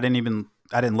forgot. I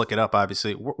didn't look it up.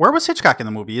 Obviously, where was Hitchcock in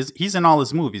the movie? He's in all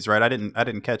his movies, right? I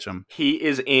didn't catch him. He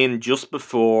is in just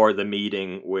before the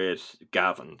meeting with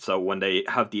Gavin. So when they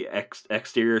have the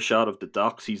exterior shot of the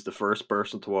docks, he's the first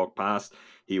person to walk past.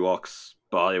 He walks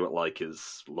by with like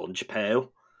his lunch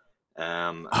pail.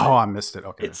 I missed it.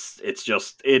 Okay,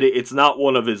 it's not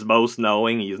one of his most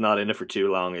knowing. He's not in it for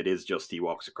too long. It is just he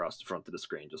walks across the front of the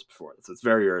screen just before it. So it's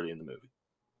very early in the movie.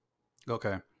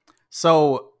 Okay,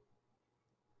 so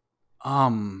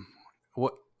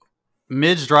what?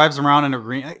 Midge drives around in a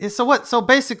green. So what? So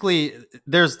basically,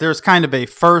 there's kind of a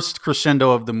first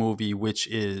crescendo of the movie, which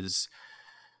is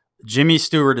Jimmy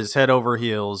Stewart is head over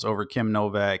heels over Kim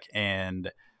Novak,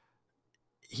 and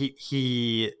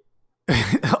he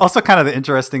also kind of the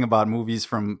interesting about movies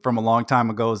from a long time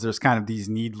ago is there's kind of these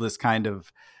needless kind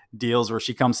of deals where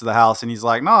she comes to the house and he's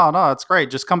like, no, it's great.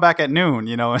 Just come back at noon,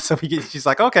 And so she's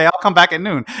like, okay, I'll come back at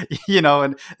noon,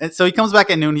 And so he comes back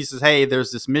at noon. He says, hey,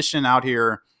 there's this mission out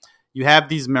here. You have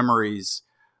these memories,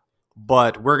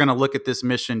 but we're going to look at this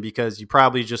mission because you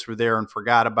probably just were there and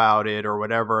forgot about it or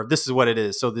whatever. This is what it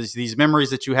is. So these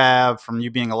memories that you have from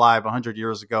you being alive 100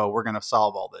 years ago, we're going to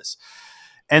solve all this.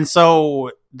 And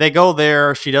so they go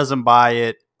there. She doesn't buy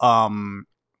it.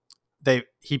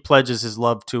 He pledges his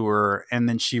love to her, and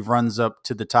then she runs up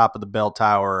to the top of the bell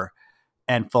tower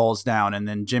and falls down. And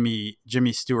then Jimmy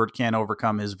Stewart can't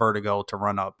overcome his vertigo to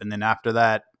run up. And then after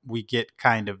that, we get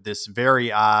kind of this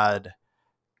very odd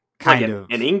kind of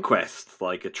an inquest,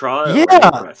 like a trial. Yeah, or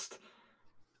an inquest.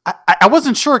 I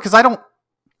wasn't sure because I don't.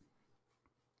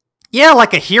 Yeah,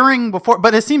 like a hearing before,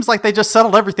 but it seems like they just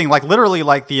settled everything. Like literally,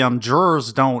 like the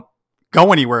jurors don't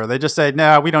go anywhere. They just say,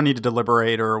 "No, we don't need to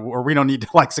deliberate, or we don't need to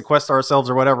like sequester ourselves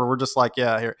or whatever." We're just like,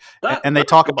 "Yeah, here," and they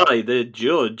talk about the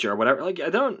judge or whatever. Like I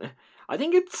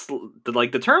think it's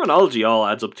like the terminology all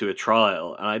adds up to a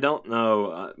trial, and I don't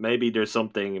know. Maybe there's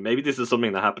something. Maybe this is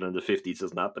something that happened in the 50s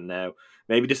doesn't happen now.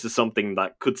 Maybe this is something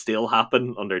that could still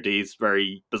happen under these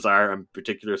very bizarre and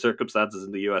particular circumstances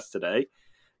in the US today.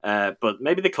 But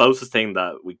maybe the closest thing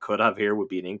that we could have here would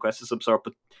be an inquest of some sort.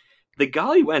 But the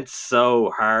guy went so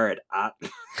hard at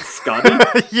Scotty,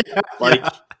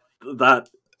 that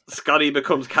Scotty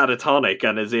becomes catatonic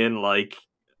and is in like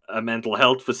a mental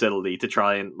health facility to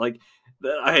try and like.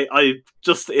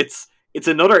 It's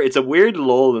a weird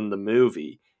lull in the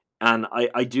movie, and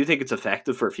I do think it's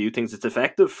effective for a few things. It's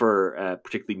effective for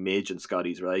particularly Midge and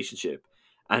Scotty's relationship.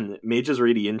 And Midge is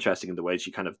really interesting in the way she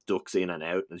kind of ducks in and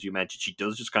out. As you mentioned, she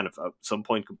does just kind of at some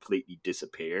point completely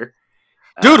disappear.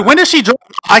 Dude, when does she draw?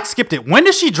 I skipped it. When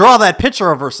does she draw that picture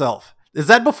of herself? Is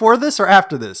that before this or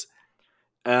after this?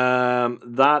 It's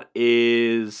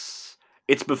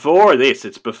before this.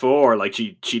 It's before, like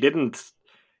she didn't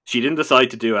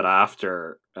decide to do it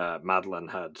after Madeline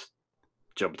had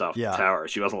jumped off the tower.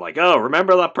 She wasn't like, oh,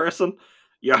 remember that person?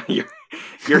 You're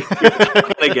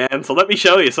again. So let me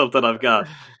show you something I've got.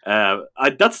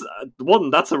 That's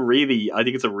a really, I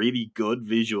think it's a really good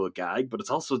visual gag, but it's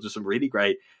also just a really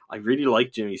great. I really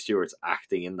like Jimmy Stewart's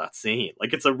acting in that scene.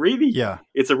 Like it's a really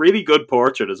good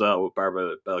portrait as well with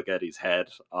Barbara Bel Geddes' head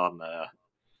on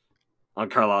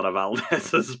Carlotta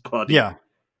Valdez's body. Yeah.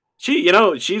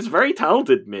 She's very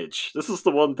talented, Midge. This is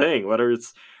the one thing, whether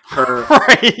it's her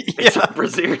it's her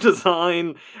brassiere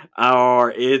design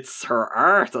or it's her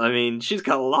art. I mean, she's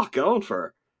got a lot going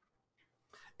for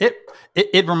her.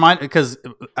 It reminded, because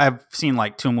I've seen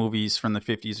like two movies from the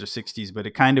 50s or 60s, but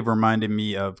it kind of reminded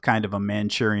me of kind of a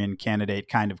Manchurian Candidate,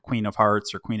 kind of Queen of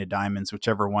Hearts or Queen of Diamonds,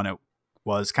 whichever one it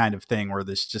was, kind of thing, where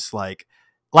this just like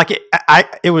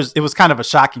it was kind of a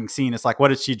shocking scene. It's like, what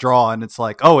did she draw? And it's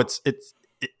like, oh, it's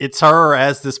her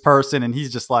as this person, and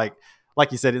he's just like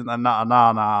you said,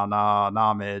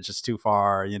 nah, Midge, it's too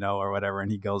far, or whatever,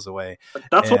 and he goes away.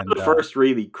 That's one of the first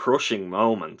really crushing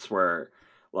moments where,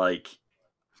 like,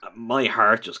 my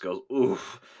heart just goes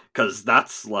oof, because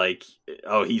that's like,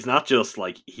 oh, he's not just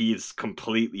like he's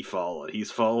completely fallen.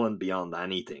 He's fallen beyond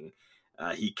anything.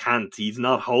 He's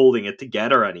not holding it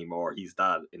together anymore. He's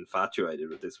that infatuated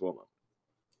with this woman.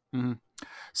 Mm-hmm.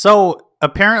 So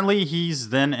apparently he's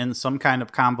then in some kind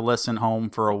of convalescent home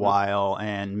for a Mhm. while,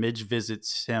 and Midge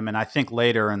visits him. And I think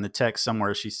later in the text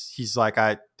somewhere, he's like,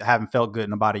 I haven't felt good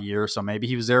in about a year. So maybe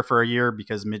he was there for a year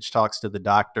because Midge talks to the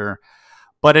doctor.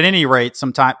 But at any rate,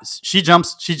 sometimes she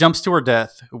jumps to her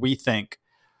death, we think.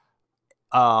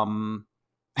 Um,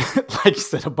 like you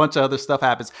said, a bunch of other stuff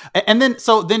happens, and then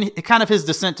kind of his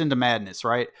descent into madness,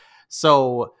 right?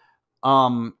 So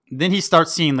then he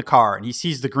starts seeing the car, and he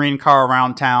sees the green car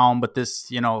around town, but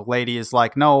this lady is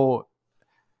like, no,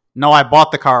 no, I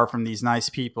bought the car from these nice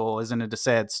people. Isn't it a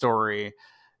sad story?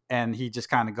 And he just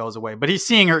kind of goes away, but he's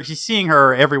seeing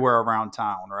her everywhere around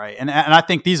town, right? And I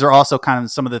think these are also kind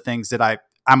of some of the things that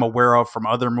I'm aware of from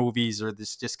other movies, or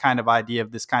this just kind of idea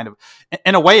of this kind of,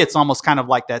 in a way, it's almost kind of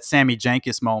like that Sammy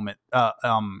Jenkins moment,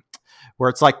 where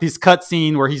it's like this cut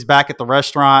scene where he's back at the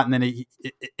restaurant, and then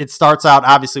it starts out,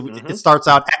 obviously it Mhm. starts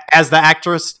out as the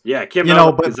actress, Yeah, Kim you know,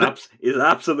 Novak but, but is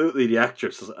absolutely the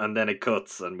actress, and then it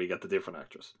cuts, and we get the different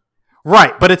actress.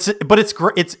 right, but it's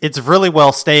great. It's really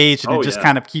well staged, and Oh it just yeah.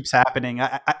 kind of keeps happening.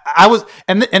 I was,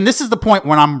 and this is the point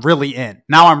when I'm really in.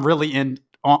 Now I'm really in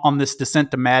on this descent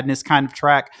to madness kind of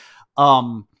track.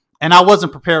 And I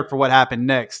wasn't prepared for what happened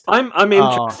next. I'm Uh,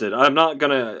 interested. I'm not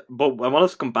gonna, but I want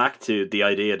us to come back to the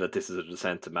idea that this is a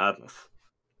descent to madness.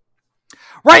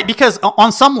 right, because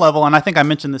on some level, and I think I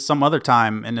mentioned this some other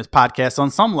time in this podcast. On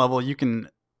some level, you can,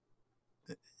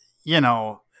 you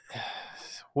know,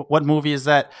 what movie is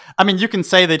that? I mean, you can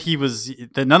say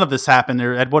that none of this happened,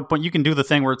 or at what point you can do the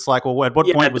thing where it's like, well, at what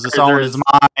Yeah, point was this all in his there's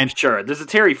mind? sure there's a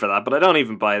theory for that, but I don't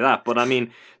even buy that. But I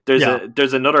mean, there's Yeah,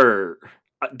 there's another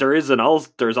there's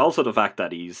also the fact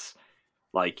that he's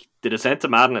like the descent to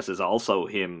madness is also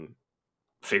him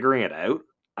figuring it out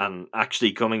and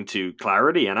actually coming to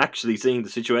clarity and actually seeing the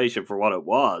situation for what it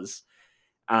was.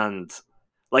 And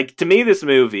like to me, this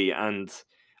movie, and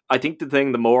I think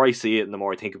the more I see it and the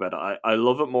more I think about it, I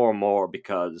love it more and more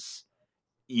because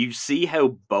you see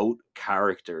how both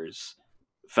characters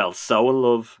fell so in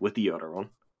love with the other one,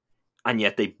 and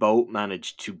yet they both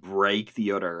managed to break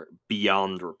the other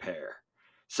beyond repair.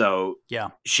 So yeah.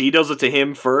 she does it to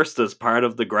him first as part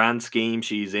of the grand scheme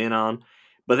she's in on,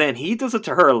 but then he does it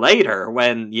to her later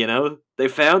when, they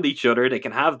found each other, they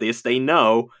can have this, they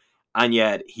know, and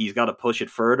yet he's got to push it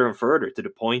further and further to the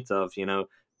point of,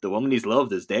 the woman he's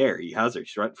loved is there. He has her,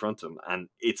 she's right in front of him, and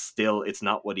it's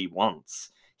not what he wants.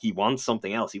 He wants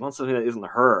something else. He wants something that isn't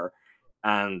her.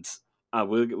 And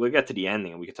we'll get to the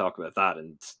ending and we can talk about that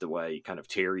and the way kind of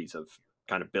theories have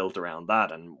kind of built around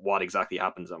that and what exactly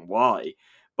happens and why.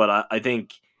 But I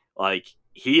think like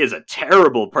he is a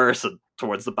terrible person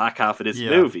towards the back half of this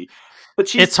Yeah. movie. But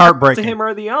she's It's terrible to heartbreaking. him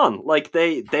early on. Like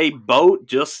they both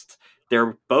just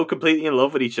they're both completely in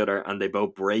love with each other and they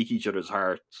both break each other's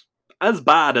hearts as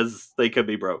bad as they could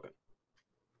be broken.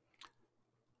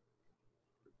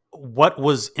 What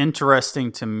was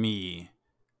interesting to me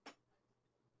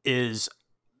is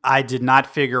I did not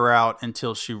figure out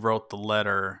until she wrote the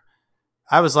letter.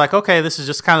 I was like, okay, this is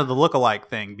just kind of the look-alike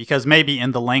thing, because maybe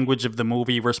in the language of the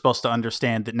movie, we're supposed to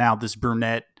understand that now this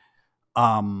brunette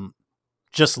um,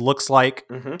 just looks like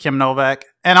Mm-hmm. Kim Novak.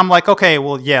 And I'm like, okay,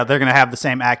 well, yeah, they're going to have the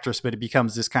same actress, but it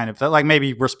becomes this kind of like,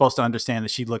 maybe we're supposed to understand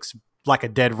that she looks like a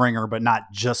dead ringer, but not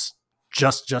just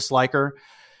like her.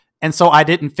 And so I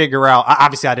didn't figure out,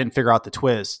 obviously I didn't figure out the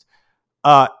twist.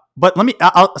 But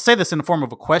I'll say this in the form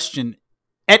of a question.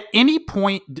 At any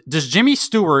point, does Jimmy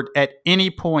Stewart at any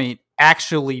point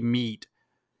actually meet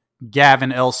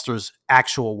Gavin Elster's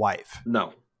actual wife?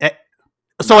 No.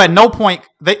 So at no point,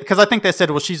 because I think they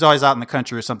said, well, she's always out in the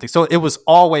country or something. So it was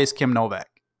always Kim Novak.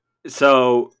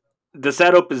 So the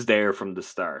setup is there from the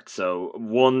start. So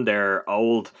one, they're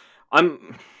old.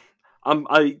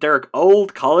 They're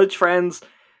old college friends.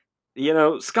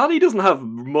 Scotty doesn't have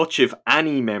much of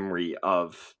any memory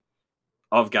of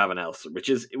Gavin Elster, which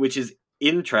is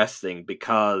interesting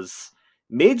because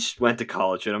Midge went to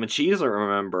college with him and she doesn't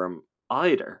remember him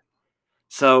either.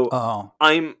 So Oh,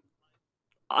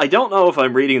 I don't know if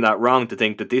I'm reading that wrong to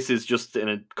think that this is just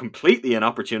completely an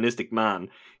opportunistic man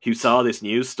who saw this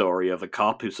news story of a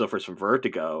cop who suffers from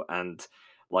vertigo and,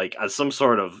 like, as some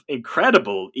sort of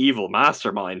incredible evil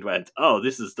mastermind went, oh,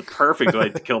 this is the perfect way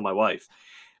to kill my wife.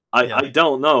 yeah. I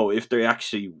don't know if they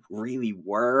actually really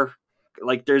were.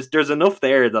 Like, there's enough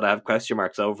there that I have question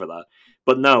marks over that.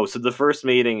 But no, so the first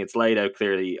meeting, it's laid out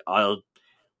clearly.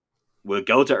 We'll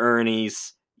go to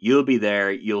Ernie's. You'll be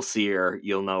there. You'll see her.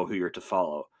 You'll know who you're to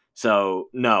follow. So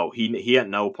no, he at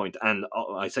no point, and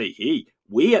I say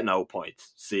we at no point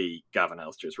see Gavin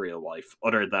Elster's real wife,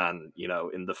 other than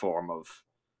in the form of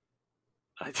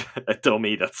a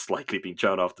dummy that's likely being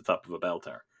thrown off the top of a bell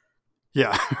tower.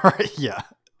 Yeah, right. Yeah,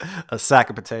 a sack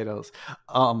of potatoes.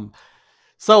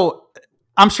 So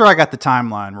I'm sure I got the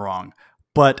timeline wrong,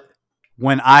 but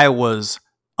when I was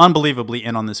unbelievably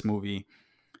in on this movie,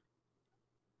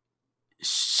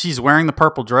 she's wearing the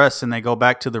purple dress and they go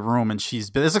back to the room and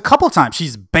there's a couple times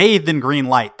she's bathed in green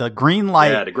light. The green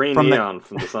light Yeah, the green from the neon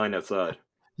from the sign outside.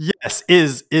 yes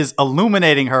is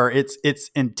illuminating her. It's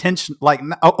intention, like,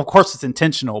 of course it's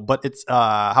intentional, but it's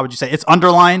how would you say, it's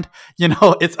underlined,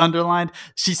 it's underlined.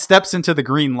 She steps into the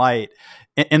green light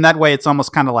in that way. It's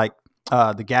almost kind of like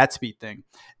the Gatsby thing,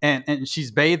 and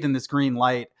she's bathed in this green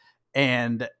light,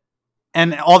 and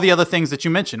all the other things that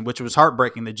you mentioned, which was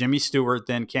heartbreaking, that Jimmy Stewart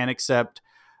then can't accept,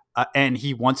 and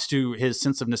he wants to, his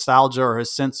sense of nostalgia or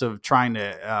his sense of trying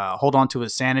to hold on to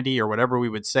his sanity or whatever we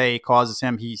would say causes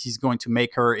him. He's going to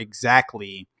make her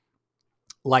exactly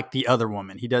like the other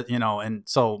woman. He does, and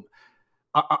so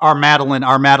our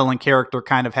Madeline character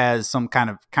kind of has some kind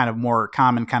of more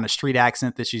common kind of street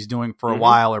accent that she's doing for a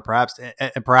while, or perhaps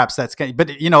that's, but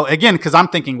again, because I'm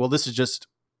thinking, well, this is just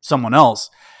someone else.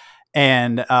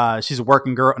 And she's a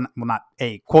working girl, well, not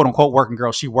a quote unquote working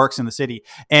girl. She works in the city,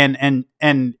 and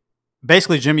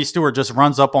basically Jimmy Stewart just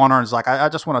runs up on her and is like, I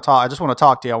just want to talk. I just want to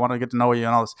talk to you. I want to get to know you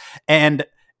and all this.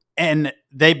 And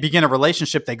they begin a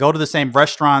relationship. They go to the same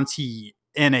restaurants. He,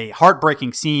 in a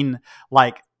heartbreaking scene,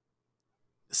 like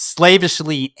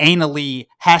slavishly, anally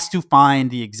has to find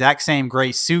the exact same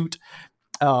gray suit.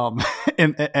 And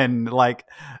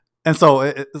so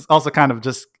it's also kind of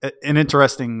just an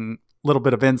interesting little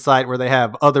bit of insight where they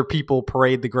have other people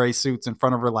parade the gray suits in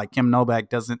front of her, like Kim Novak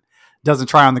doesn't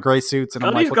try on the gray suits, and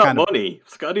Scotty's I'm like, got money.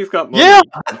 Scotty's got money. Yeah.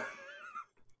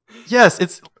 Yes,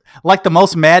 it's like the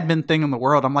most Mad Men thing in the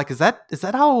world. I'm like, is that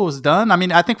how it was done? I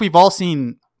mean, I think we've all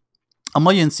seen a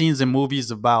million scenes in movies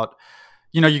about,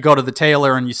 you go to the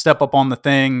tailor and you step up on the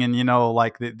thing, and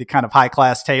like the kind of high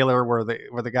class tailor where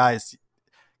the guy's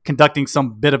conducting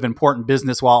some bit of important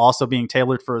business while also being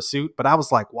tailored for a suit. But I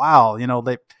was like, wow,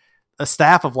 a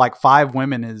staff of like 5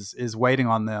 women is waiting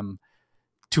on them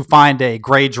to find a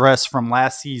gray dress from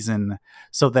last season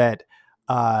so that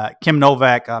Kim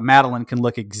Novak, Madeline, can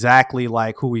look exactly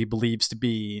like who he believes to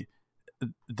be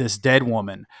this dead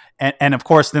woman. And of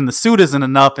course, then the suit isn't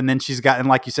enough. And then she's got, and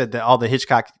like you said, all the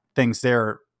Hitchcock things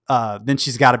there, then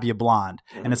she's got to be a blonde,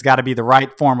 and it's got to be the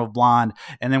right form of blonde.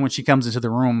 And then when she comes into the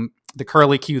room, the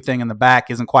curly Q thing in the back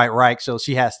isn't quite right. So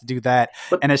she has to do that.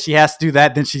 And as she has to do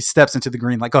that, then she steps into the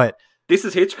green light. Go ahead. This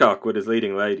is Hitchcock with his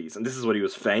leading ladies, and this is what he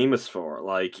was famous for.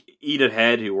 Like, Edith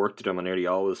Head, who worked with him on nearly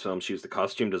all his films, she was the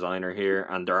costume designer here,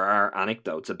 and there are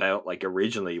anecdotes about, like,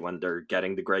 originally when they're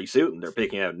getting the grey suit and they're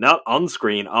picking out, not on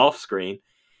screen, off screen,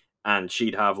 and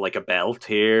she'd have, like, a belt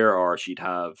here, or she'd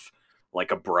have,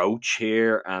 like, a brooch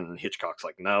here, and Hitchcock's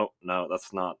like, no,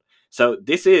 that's not. So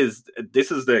this is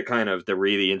the kind of, the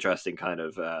really interesting kind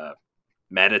of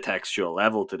metatextual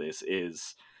level to this,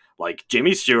 is, like,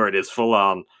 Jimmy Stewart is full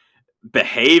on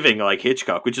behaving like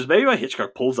Hitchcock, which is maybe why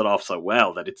Hitchcock pulls it off so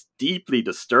well, that it's deeply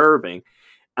disturbing,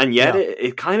 and yet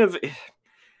it kind of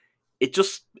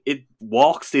it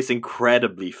walks this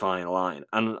incredibly fine line.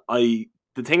 And the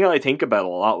thing I think about a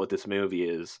lot with this movie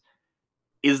is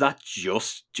that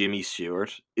just Jimmy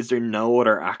Stewart? Is there no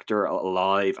other actor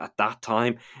alive at that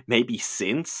time? Maybe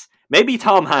since? Maybe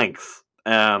Tom Hanks.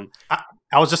 I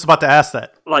was just about to ask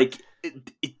that. Like,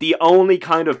 the only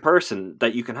kind of person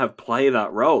that you can have play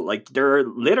that role. Like, there are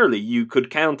literally, you could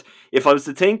count, if I was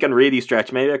to think and really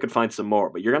stretch, maybe I could find some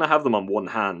more, but you're going to have them on one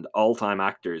hand, all-time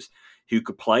actors who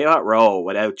could play that role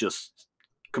without just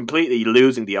completely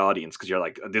losing the audience, because you're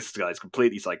like, this guy's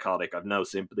completely psychotic, I've no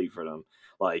sympathy for them.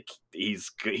 Like, he's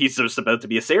just about to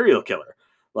be a serial killer.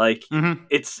 Like,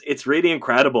 it's really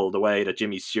incredible the way that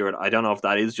Jimmy Stewart, I don't know if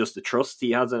that is just the trust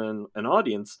he has in an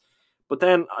audience, but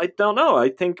then, I don't know, I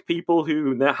think people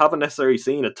who haven't necessarily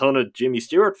seen a ton of Jimmy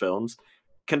Stewart films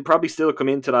can probably still come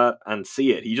into that and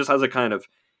see it. He just has a kind of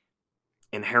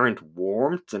inherent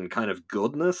warmth and kind of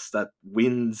goodness that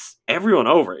wins everyone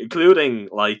over, including,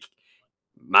 like,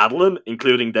 Madeline,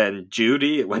 including then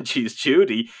Judy, when she's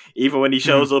Judy, even when he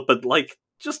shows up at, like,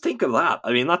 just think of that.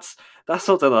 I mean, that's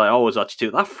something that I always watch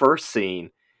too. That first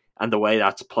scene and the way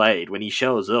that's played when he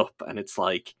shows up, and it's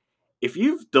like, if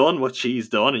you've done what she's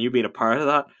done and you've been a part of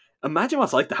that, imagine what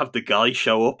it's like to have the guy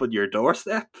show up at your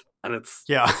doorstep. And it's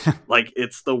like,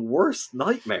 it's the worst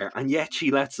nightmare. And yet she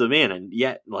lets him in, and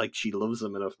yet, like, she loves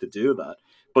him enough to do that.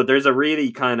 But there's a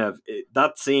really kind of,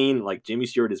 that scene, like, Jimmy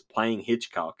Stewart is playing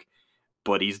Hitchcock,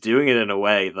 but he's doing it in a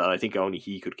way that I think only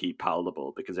he could keep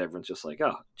palatable, because everyone's just like,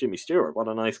 oh, Jimmy Stewart, what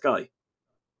a nice guy.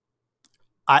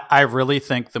 I really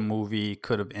think the movie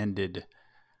could have ended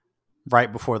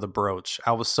right before the brooch.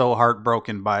 I was so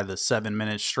heartbroken by the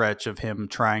 7-minute stretch of him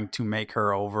trying to make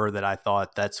her over that I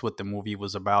thought that's what the movie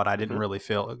was about. I didn't really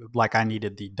feel like I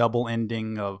needed the double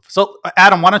ending of. So,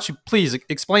 Adam, why don't you please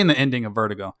explain the ending of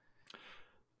Vertigo?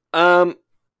 So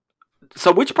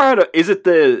which part is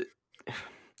it?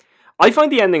 I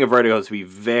find the ending of Vertigo to be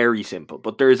very simple,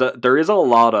 but there is a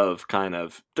lot of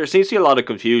there seems to be a lot of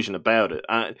confusion about it.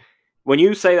 When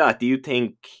you say that, do you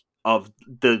think of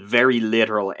the very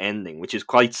literal ending, which is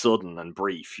quite sudden and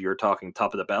brief? You're talking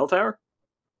top of the bell tower.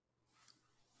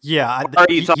 Yeah,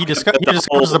 He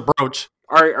discovers the brooch.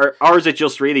 Or is it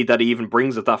just really that he even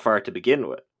brings it that far to begin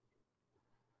with?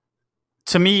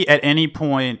 To me, at any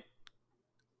point,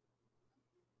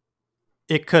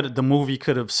 the movie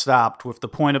could have stopped with the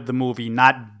point of the movie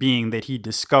not being that he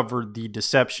discovered the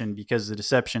deception, because the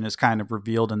deception is kind of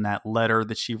revealed in that letter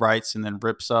that she writes and then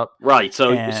rips up. Right.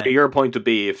 So your point would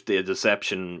be if the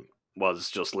deception was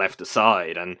just left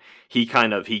aside and he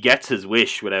gets his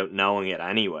wish without knowing it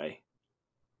anyway.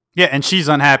 Yeah, and she's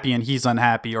unhappy and he's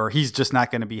unhappy, or he's just not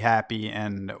going to be happy,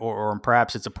 or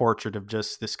perhaps it's a portrait of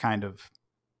just this kind of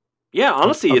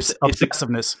honestly, it's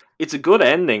obsessiveness. It's a good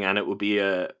ending, and it would be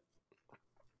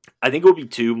I think it would be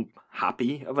too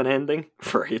happy of an ending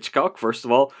for Hitchcock. First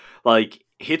of all, like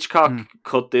Hitchcock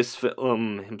cut this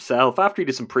film himself after he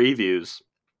did some previews.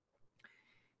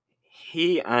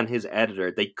 He and his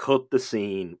editor, they cut the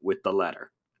scene with the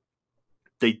letter.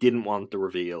 They didn't want the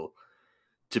reveal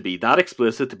to be that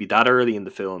explicit, to be that early in the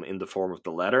film in the form of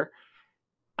the letter.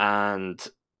 And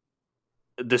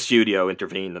the studio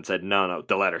intervened and said, no,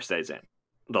 the letter stays in.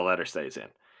 The letter stays in.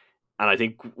 And I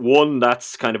think, one,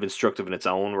 that's kind of instructive in its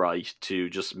own right to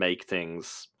just make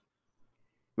things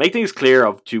clear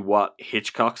of to what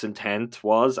Hitchcock's intent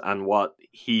was and what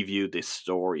he viewed this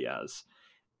story as.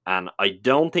 And I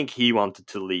don't think he wanted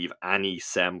to leave any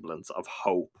semblance of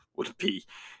hope would be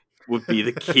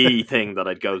the key thing that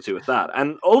I'd go to with that.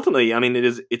 And ultimately, I mean,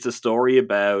 it's a story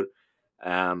about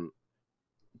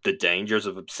the dangers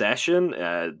of obsession,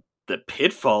 the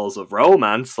pitfalls of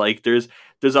romance. Like there's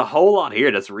a whole lot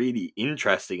here that's really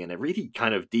interesting in a really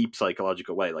kind of deep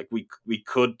psychological way. Like we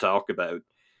could talk about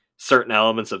certain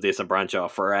elements of this and branch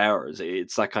off for hours.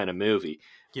 It's that kind of movie.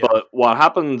 Yeah. But what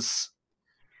happens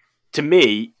to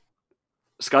me,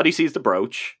 Scotty sees the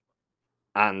brooch,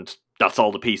 and that's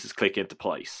all the pieces click into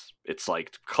place. It's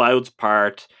like clouds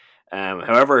part.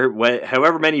 However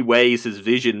many ways his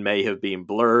vision may have been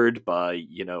blurred by,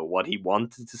 what he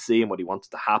wanted to see and what he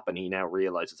wanted to happen, he now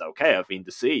realizes, okay, I've been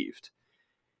deceived.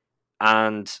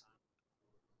 And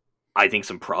I think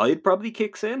some pride probably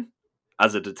kicks in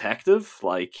as a detective.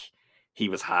 Like, he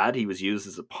was used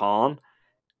as a pawn.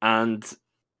 And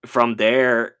from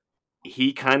there,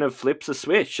 he kind of flips a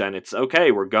switch, and it's,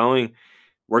 okay, we're going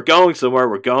somewhere,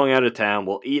 we're going out of town,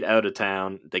 we'll eat out of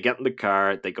town. They get in the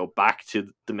car, they go back to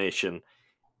the mission,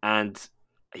 and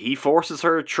he forces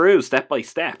her step by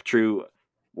step through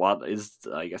what is,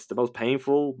 I guess, the most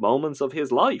painful moments of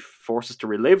his life, forces to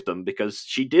relive them because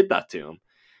she did that to him.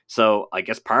 So I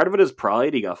guess part of it is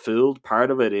pride, he got fooled,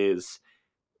 part of it is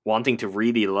wanting to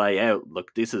really lay out,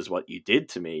 look, this is what you did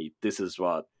to me, this is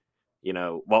what,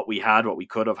 what we had, what we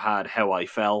could have had, how I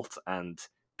felt, and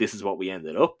this is what we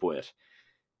ended up with.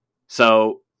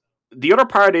 So the other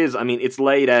part is, I mean, it's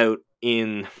laid out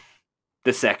in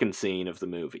the second scene of the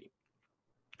movie.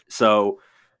 So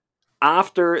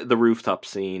after the rooftop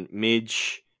scene,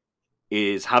 Midge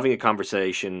is having a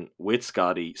conversation with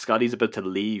Scotty. Scotty's about to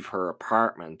leave her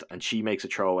apartment, and she makes a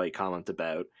throwaway comment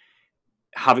about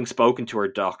having spoken to her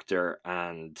doctor,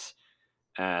 and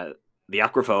the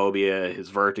acrophobia, his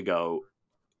vertigo,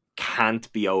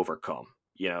 can't be overcome.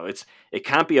 It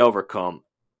can't be overcome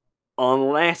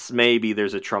unless maybe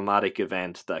there's a traumatic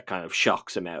event that kind of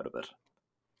shocks him out of it.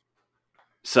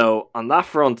 So on that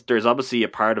front, there's obviously a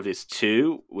part of this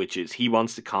too, which is he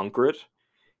wants to conquer it.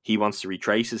 He wants to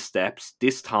retrace his steps.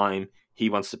 This time, he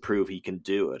wants to prove he can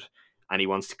do it. And he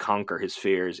wants to conquer his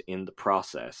fears in the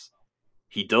process.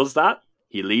 He does that.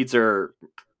 He leads her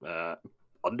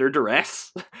under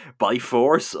duress, by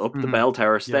force, up the bell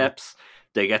tower steps. Yeah.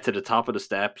 They get to the top of the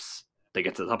steps. They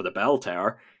get to the top of the bell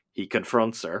tower. He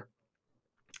confronts her.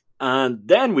 And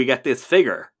then we get this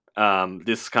figure.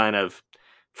 This kind of...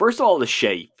 First of all, the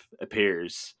shape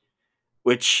appears,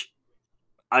 which,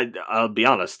 I'll be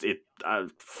honest, it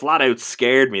flat out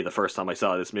scared me the first time I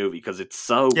saw this movie, because it's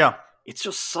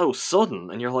just so sudden,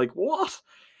 and you're like, what?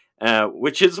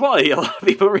 Which is why a lot of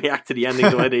people react to the ending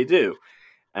the way they do.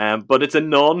 But it's a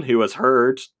nun who has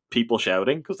heard people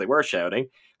shouting, because they were shouting,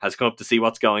 has come up to see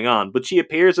what's going on, but she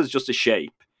appears as just a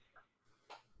shape.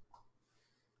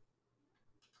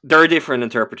 there are different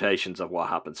interpretations of what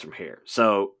happens from here.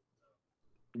 So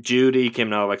Judy, Kim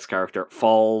Novak's character,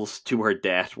 falls to her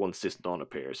death once this nun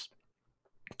appears.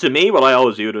 To me, what I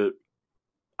always viewed it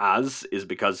as is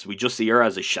because we just see her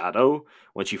as a shadow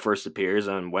when she first appears,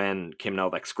 and when Kim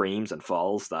Novak screams and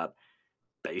falls, that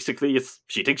basically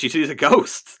she thinks she sees a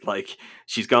ghost. Like,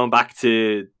 she's going back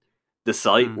to the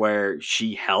site where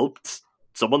she helped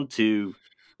someone to,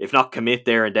 if not commit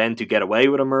there and then, to get away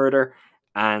with a murder,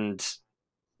 and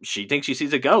she thinks she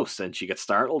sees a ghost, and she gets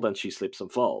startled and she slips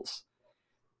and falls.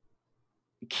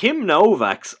 Kim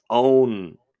Novak's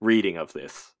own reading of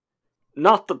this,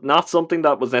 not something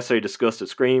that was necessarily discussed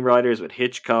with screenwriters, with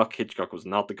Hitchcock. Hitchcock was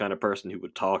not the kind of person who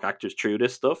would talk actors through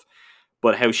this stuff,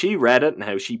 but how she read it and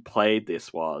how she played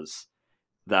this was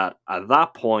that at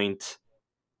that point,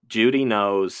 Judy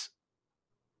knows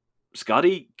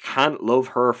Scotty can't love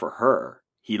her for her.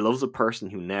 He loves a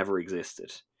person who never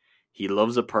existed. He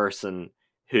loves a person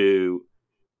who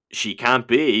she can't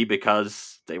be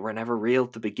because they were never real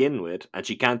to begin with, and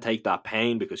she can't take that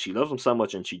pain because she loves him so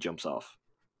much, and she jumps off.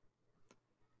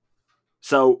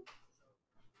 So,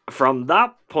 from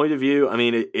that point of view, I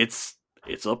mean, it's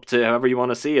up to however you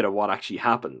want to see it or what actually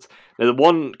happens. Now,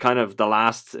 the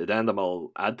last addendum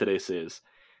I'll add to this is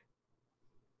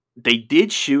they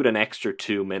did shoot an extra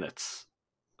 2 minutes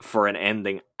for an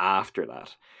ending after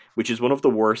that, which is one of the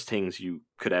worst things you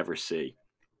could ever see.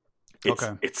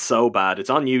 It's so bad. It's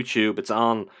on YouTube. It's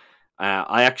on.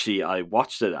 I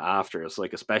watched it after. It's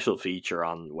like a special feature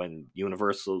on when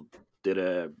Universal did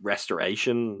a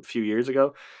restoration a few years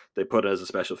ago. They put it as a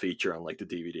special feature on like the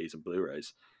DVDs and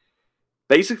Blu-rays.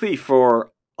 Basically,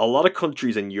 for a lot of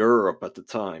countries in Europe at the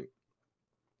time,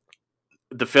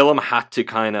 the film had to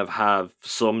kind of have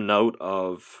some note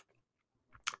of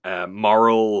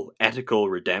moral, ethical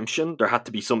redemption. There had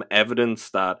to be some evidence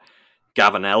that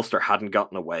Gavin Elster hadn't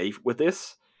gotten away with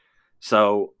this.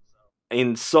 So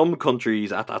in some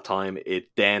countries at that time,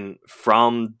 it then,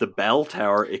 from the bell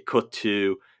tower, it cut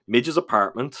to Midge's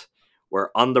apartment, where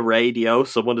on the radio,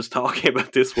 someone is talking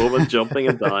about this woman jumping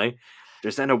and dying.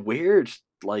 There's then a weird,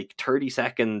 like,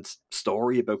 30-second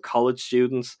story about college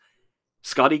students.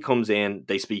 Scotty comes in,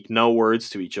 they speak no words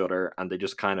to each other, and they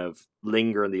just kind of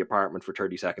linger in the apartment for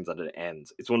 30 seconds and it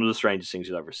ends. It's one of the strangest things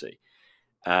you'll ever see.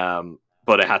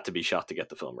 But it had to be shot to get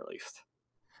the film released.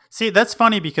 See, that's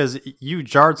funny because you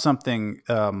jarred something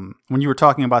when you were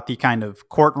talking about the kind of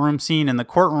courtroom scene. And the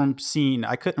courtroom scene,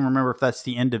 I couldn't remember if that's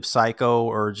the end of Psycho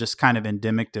or just kind of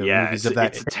endemic to movies of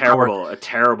that. It's a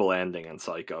terrible ending in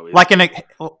Psycho. Like I'm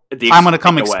going to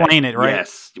come explain it, right?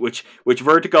 Yes, which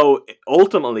Vertigo,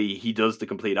 ultimately, he does the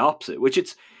complete opposite, which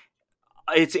it's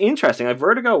interesting. Like,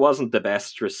 Vertigo wasn't the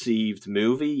best received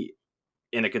movie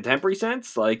in a contemporary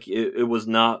sense. Like, it was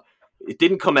not, it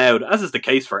didn't come out, as is the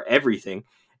case for everything.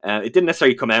 It didn't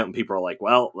necessarily come out and people are like,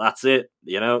 well, that's it.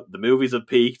 You know, the movies have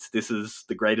peaked. This is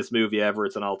the greatest movie ever.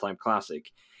 It's an all-time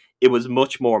classic. It was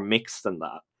much more mixed than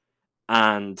that.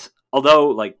 And although,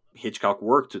 like, Hitchcock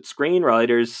worked with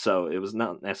screenwriters, so it was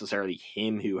not necessarily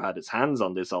him who had his hands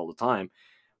on this all the time.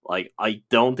 Like, I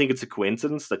don't think it's a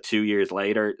coincidence that 2 years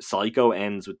later, Psycho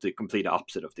ends with the complete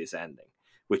opposite of this ending,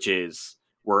 which is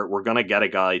we're going to get a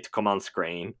guy to come on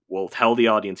screen. We'll tell the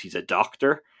audience he's a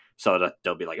doctor, so that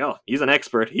they'll be like, oh, he's an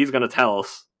expert. He's going to tell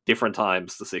us different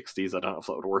times, the 60s. I don't know if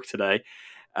that would work today.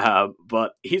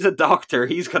 But he's a doctor.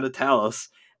 He's going to tell us.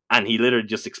 And he literally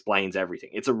just explains everything.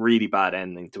 It's a really bad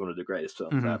ending to one of the greatest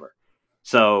films ever.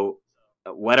 So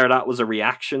whether that was a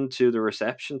reaction to the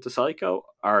reception to Psycho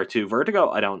or to Vertigo,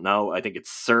 I don't know. I think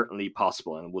it's certainly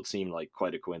possible and would seem like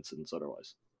quite a coincidence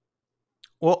otherwise.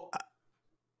 Well,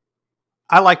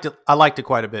 I liked it. I liked it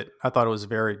quite a bit. I thought it was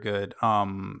very good.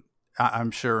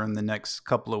 I'm sure in the next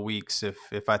couple of weeks,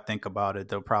 if I think about it,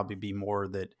 there'll probably be more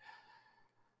that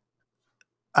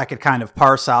I could kind of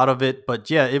parse out of it. But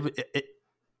yeah,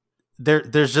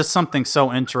 there's just something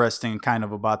so interesting kind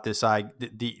of about this.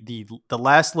 The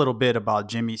last little bit about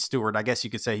Jimmy Stewart, I guess you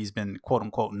could say he's been quote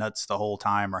unquote nuts the whole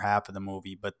time or half of the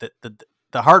movie. But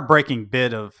the heartbreaking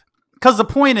bit of, because the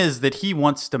point is that he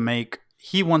wants to make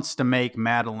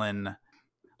Madeline,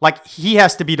 like, he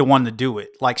has to be the one to do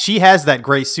it. Like, she has that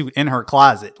gray suit in her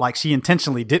closet. Like, she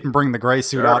intentionally didn't bring the gray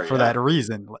suit out for that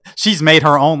reason. She's made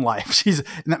her own life.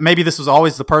 Maybe this was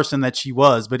always the person that she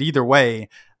was, but either way.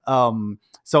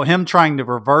 So him trying to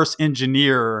reverse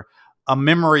engineer a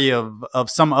memory of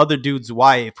some other dude's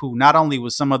wife, who not only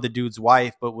was some other dude's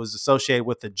wife, but was associated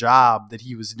with the job that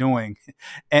he was doing.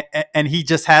 And he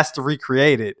just has to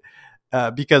recreate it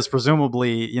because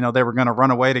presumably, they were going to run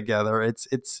away together.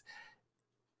 It's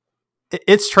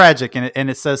it's tragic, and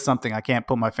it says something I can't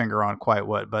put my finger on quite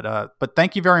what. But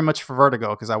thank you very much for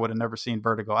Vertigo, because I would have never seen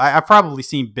Vertigo. I've probably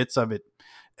seen bits of it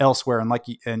elsewhere, and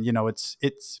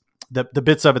it's the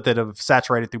bits of it that have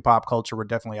saturated through pop culture were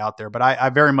definitely out there. But I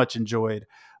very much enjoyed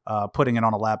putting it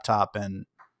on a laptop and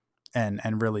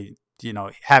really,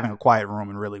 having a quiet room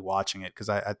and really watching it, because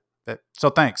so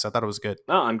thanks. I thought it was good.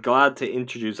 No, I'm glad to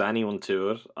introduce anyone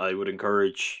to it. I would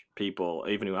encourage people,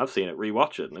 even who have seen it,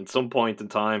 rewatch it. And at some point in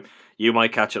time, you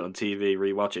might catch it on TV,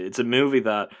 rewatch it. It's a movie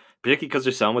that, particularly because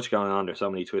there's so much going on, there's so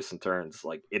many twists and turns,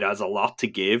 like, it has a lot to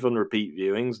give on repeat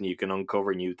viewings, and you can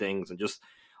uncover new things and just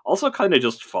also kind of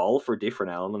just fall for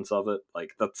different elements of it.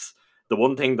 Like, that's the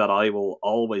one thing that I will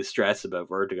always stress about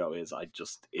Vertigo is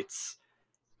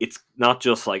it's not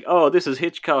just like, oh, this is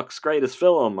Hitchcock's greatest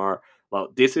film, or, well,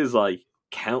 this is like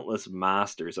countless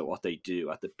masters at what they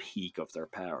do at the peak of their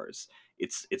powers.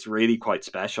 It's really quite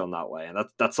special in that way, and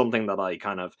that's something that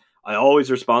I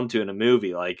always respond to in a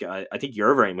movie. Like, I think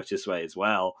you're very much this way as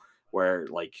well, where,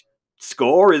 like,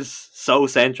 score is so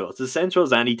central. It's as central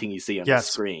as anything you see on the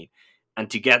screen, and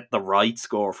to get the right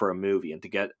score for a movie, and to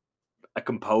get a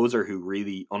composer who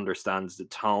really understands the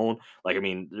tone. Like, I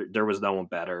mean, there was no one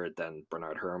better than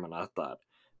Bernard Herrmann at that,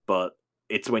 but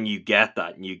it's when you get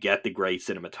that, and you get the great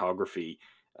cinematography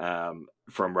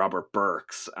from Robert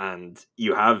Burks, and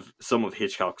you have some of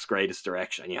Hitchcock's greatest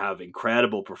direction, and you have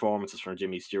incredible performances from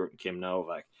Jimmy Stewart and Kim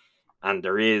Novak, and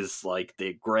there is, like,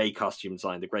 the great costume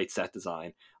design, the great set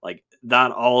design, like,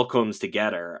 that all comes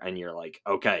together, and you're like,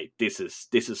 okay, this is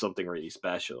something really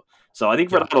special. So I think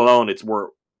for that alone, it's worth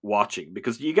watching,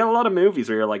 because you get a lot of movies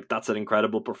where you're like, that's an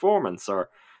incredible performance, or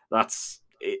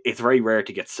it's very rare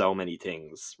to get so many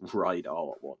things right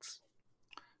all at once.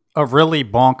 A really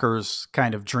bonkers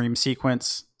kind of dream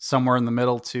sequence somewhere in the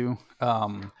middle too,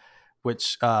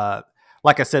 which,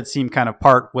 like I said, seemed kind of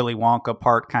part Willy Wonka,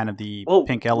 part kind of the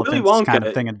pink elephants kind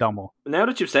of thing in Dumbo. Now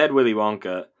that you've said Willy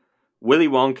Wonka,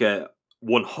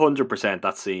 100%,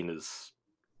 that scene is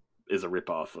a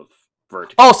ripoff of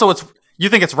Vertigo. Oh, so you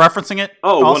think it's referencing it?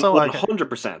 Oh, also?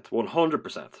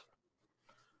 100%.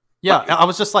 Yeah, I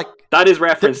was just like, that is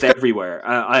referenced everywhere.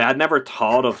 I had never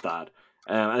thought of that.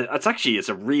 I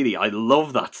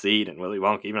love that scene in Willy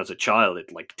Wonka. Even as a child,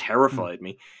 it, like, terrified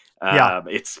me.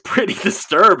 It's pretty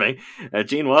disturbing.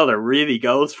 Gene Wilder really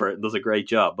goes for it and does a great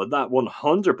job. But that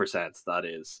 100%, that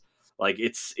is, like,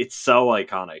 it's so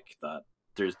iconic that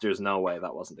there's no way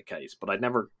that wasn't the case. But I'd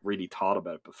never really thought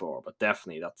about it before. But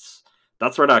definitely,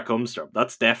 that's where that comes from.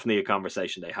 That's definitely a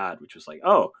conversation they had, which was like,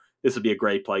 oh, this would be a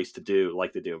great place to do,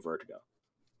 like they do in Vertigo.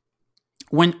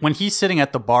 When he's sitting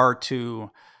at the bar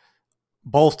too,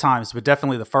 both times, but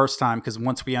definitely the first time, because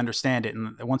once we understand it,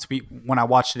 and when I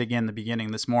watched it again in the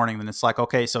beginning this morning, then it's like,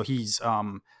 okay, so he's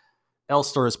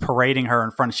Elster is parading her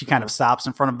in front. She kind of stops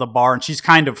in front of the bar, and she's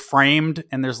kind of framed,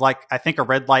 and there's, like, I think a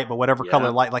red light, but whatever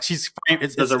color light, like, she's framed.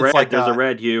 There's a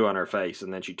red hue on her face,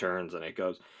 and then she turns, and it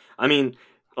goes. I mean,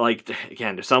 like,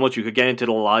 again, there's so much you could get into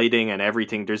the lighting and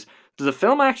everything. There's a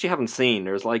film I actually haven't seen.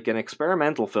 There's, like, an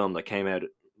experimental film that came out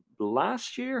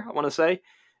last year, I want to say,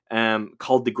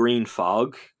 called The Green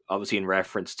Fog, obviously in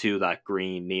reference to that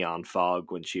green neon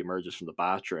fog when she emerges from the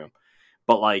bathroom.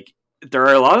 But, like, there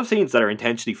are a lot of scenes that are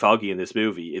intentionally foggy in this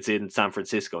movie. It's in San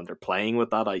Francisco, and they're playing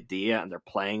with that idea, and they're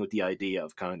playing with the idea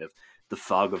of kind of the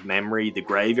fog of memory. The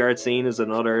graveyard scene is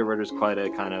another where there's quite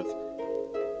a kind of,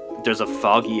 there's a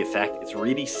foggy effect. It's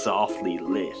really softly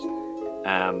lit,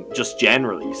 just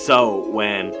generally. So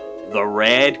when the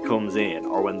red comes in,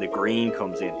 or when the green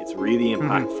comes in, it's really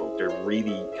impactful. They're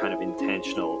really kind of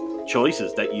intentional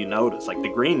choices that you notice. Like, the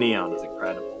green neon is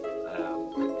incredible.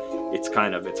 It's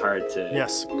hard to,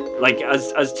 like,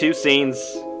 as two scenes,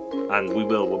 and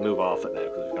we'll move off it now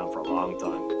because we've gone for a long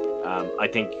time. I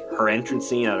think her entrance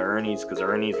scene at Ernie's, because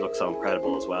Ernie's looks so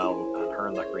incredible as well, and her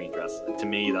in that green dress, to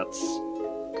me,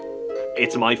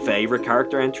 it's my favorite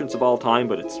character entrance of all time,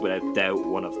 but it's without doubt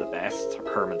one of the best.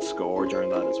 Herman's score during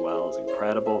that as well is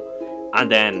incredible. And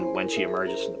then when she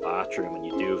emerges from the bathroom, and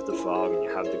you do have the fog and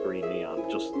you have the green neon,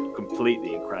 just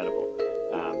completely incredible.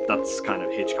 That's kind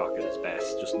of Hitchcock at his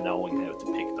best, just knowing how to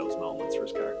pick those moments for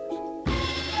his characters.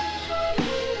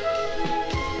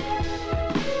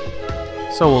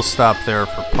 So we'll stop there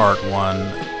for part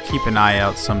 1. Keep an eye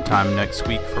out sometime next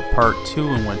week for part 2,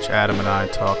 in which Adam and I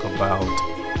talk about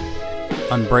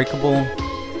Unbreakable,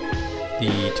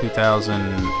 the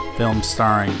 2000 film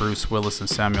starring Bruce Willis and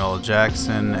Samuel L.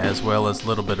 Jackson, as well as a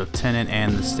little bit of Tenet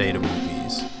and the state of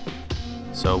movies.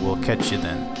 So we'll catch you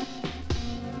then.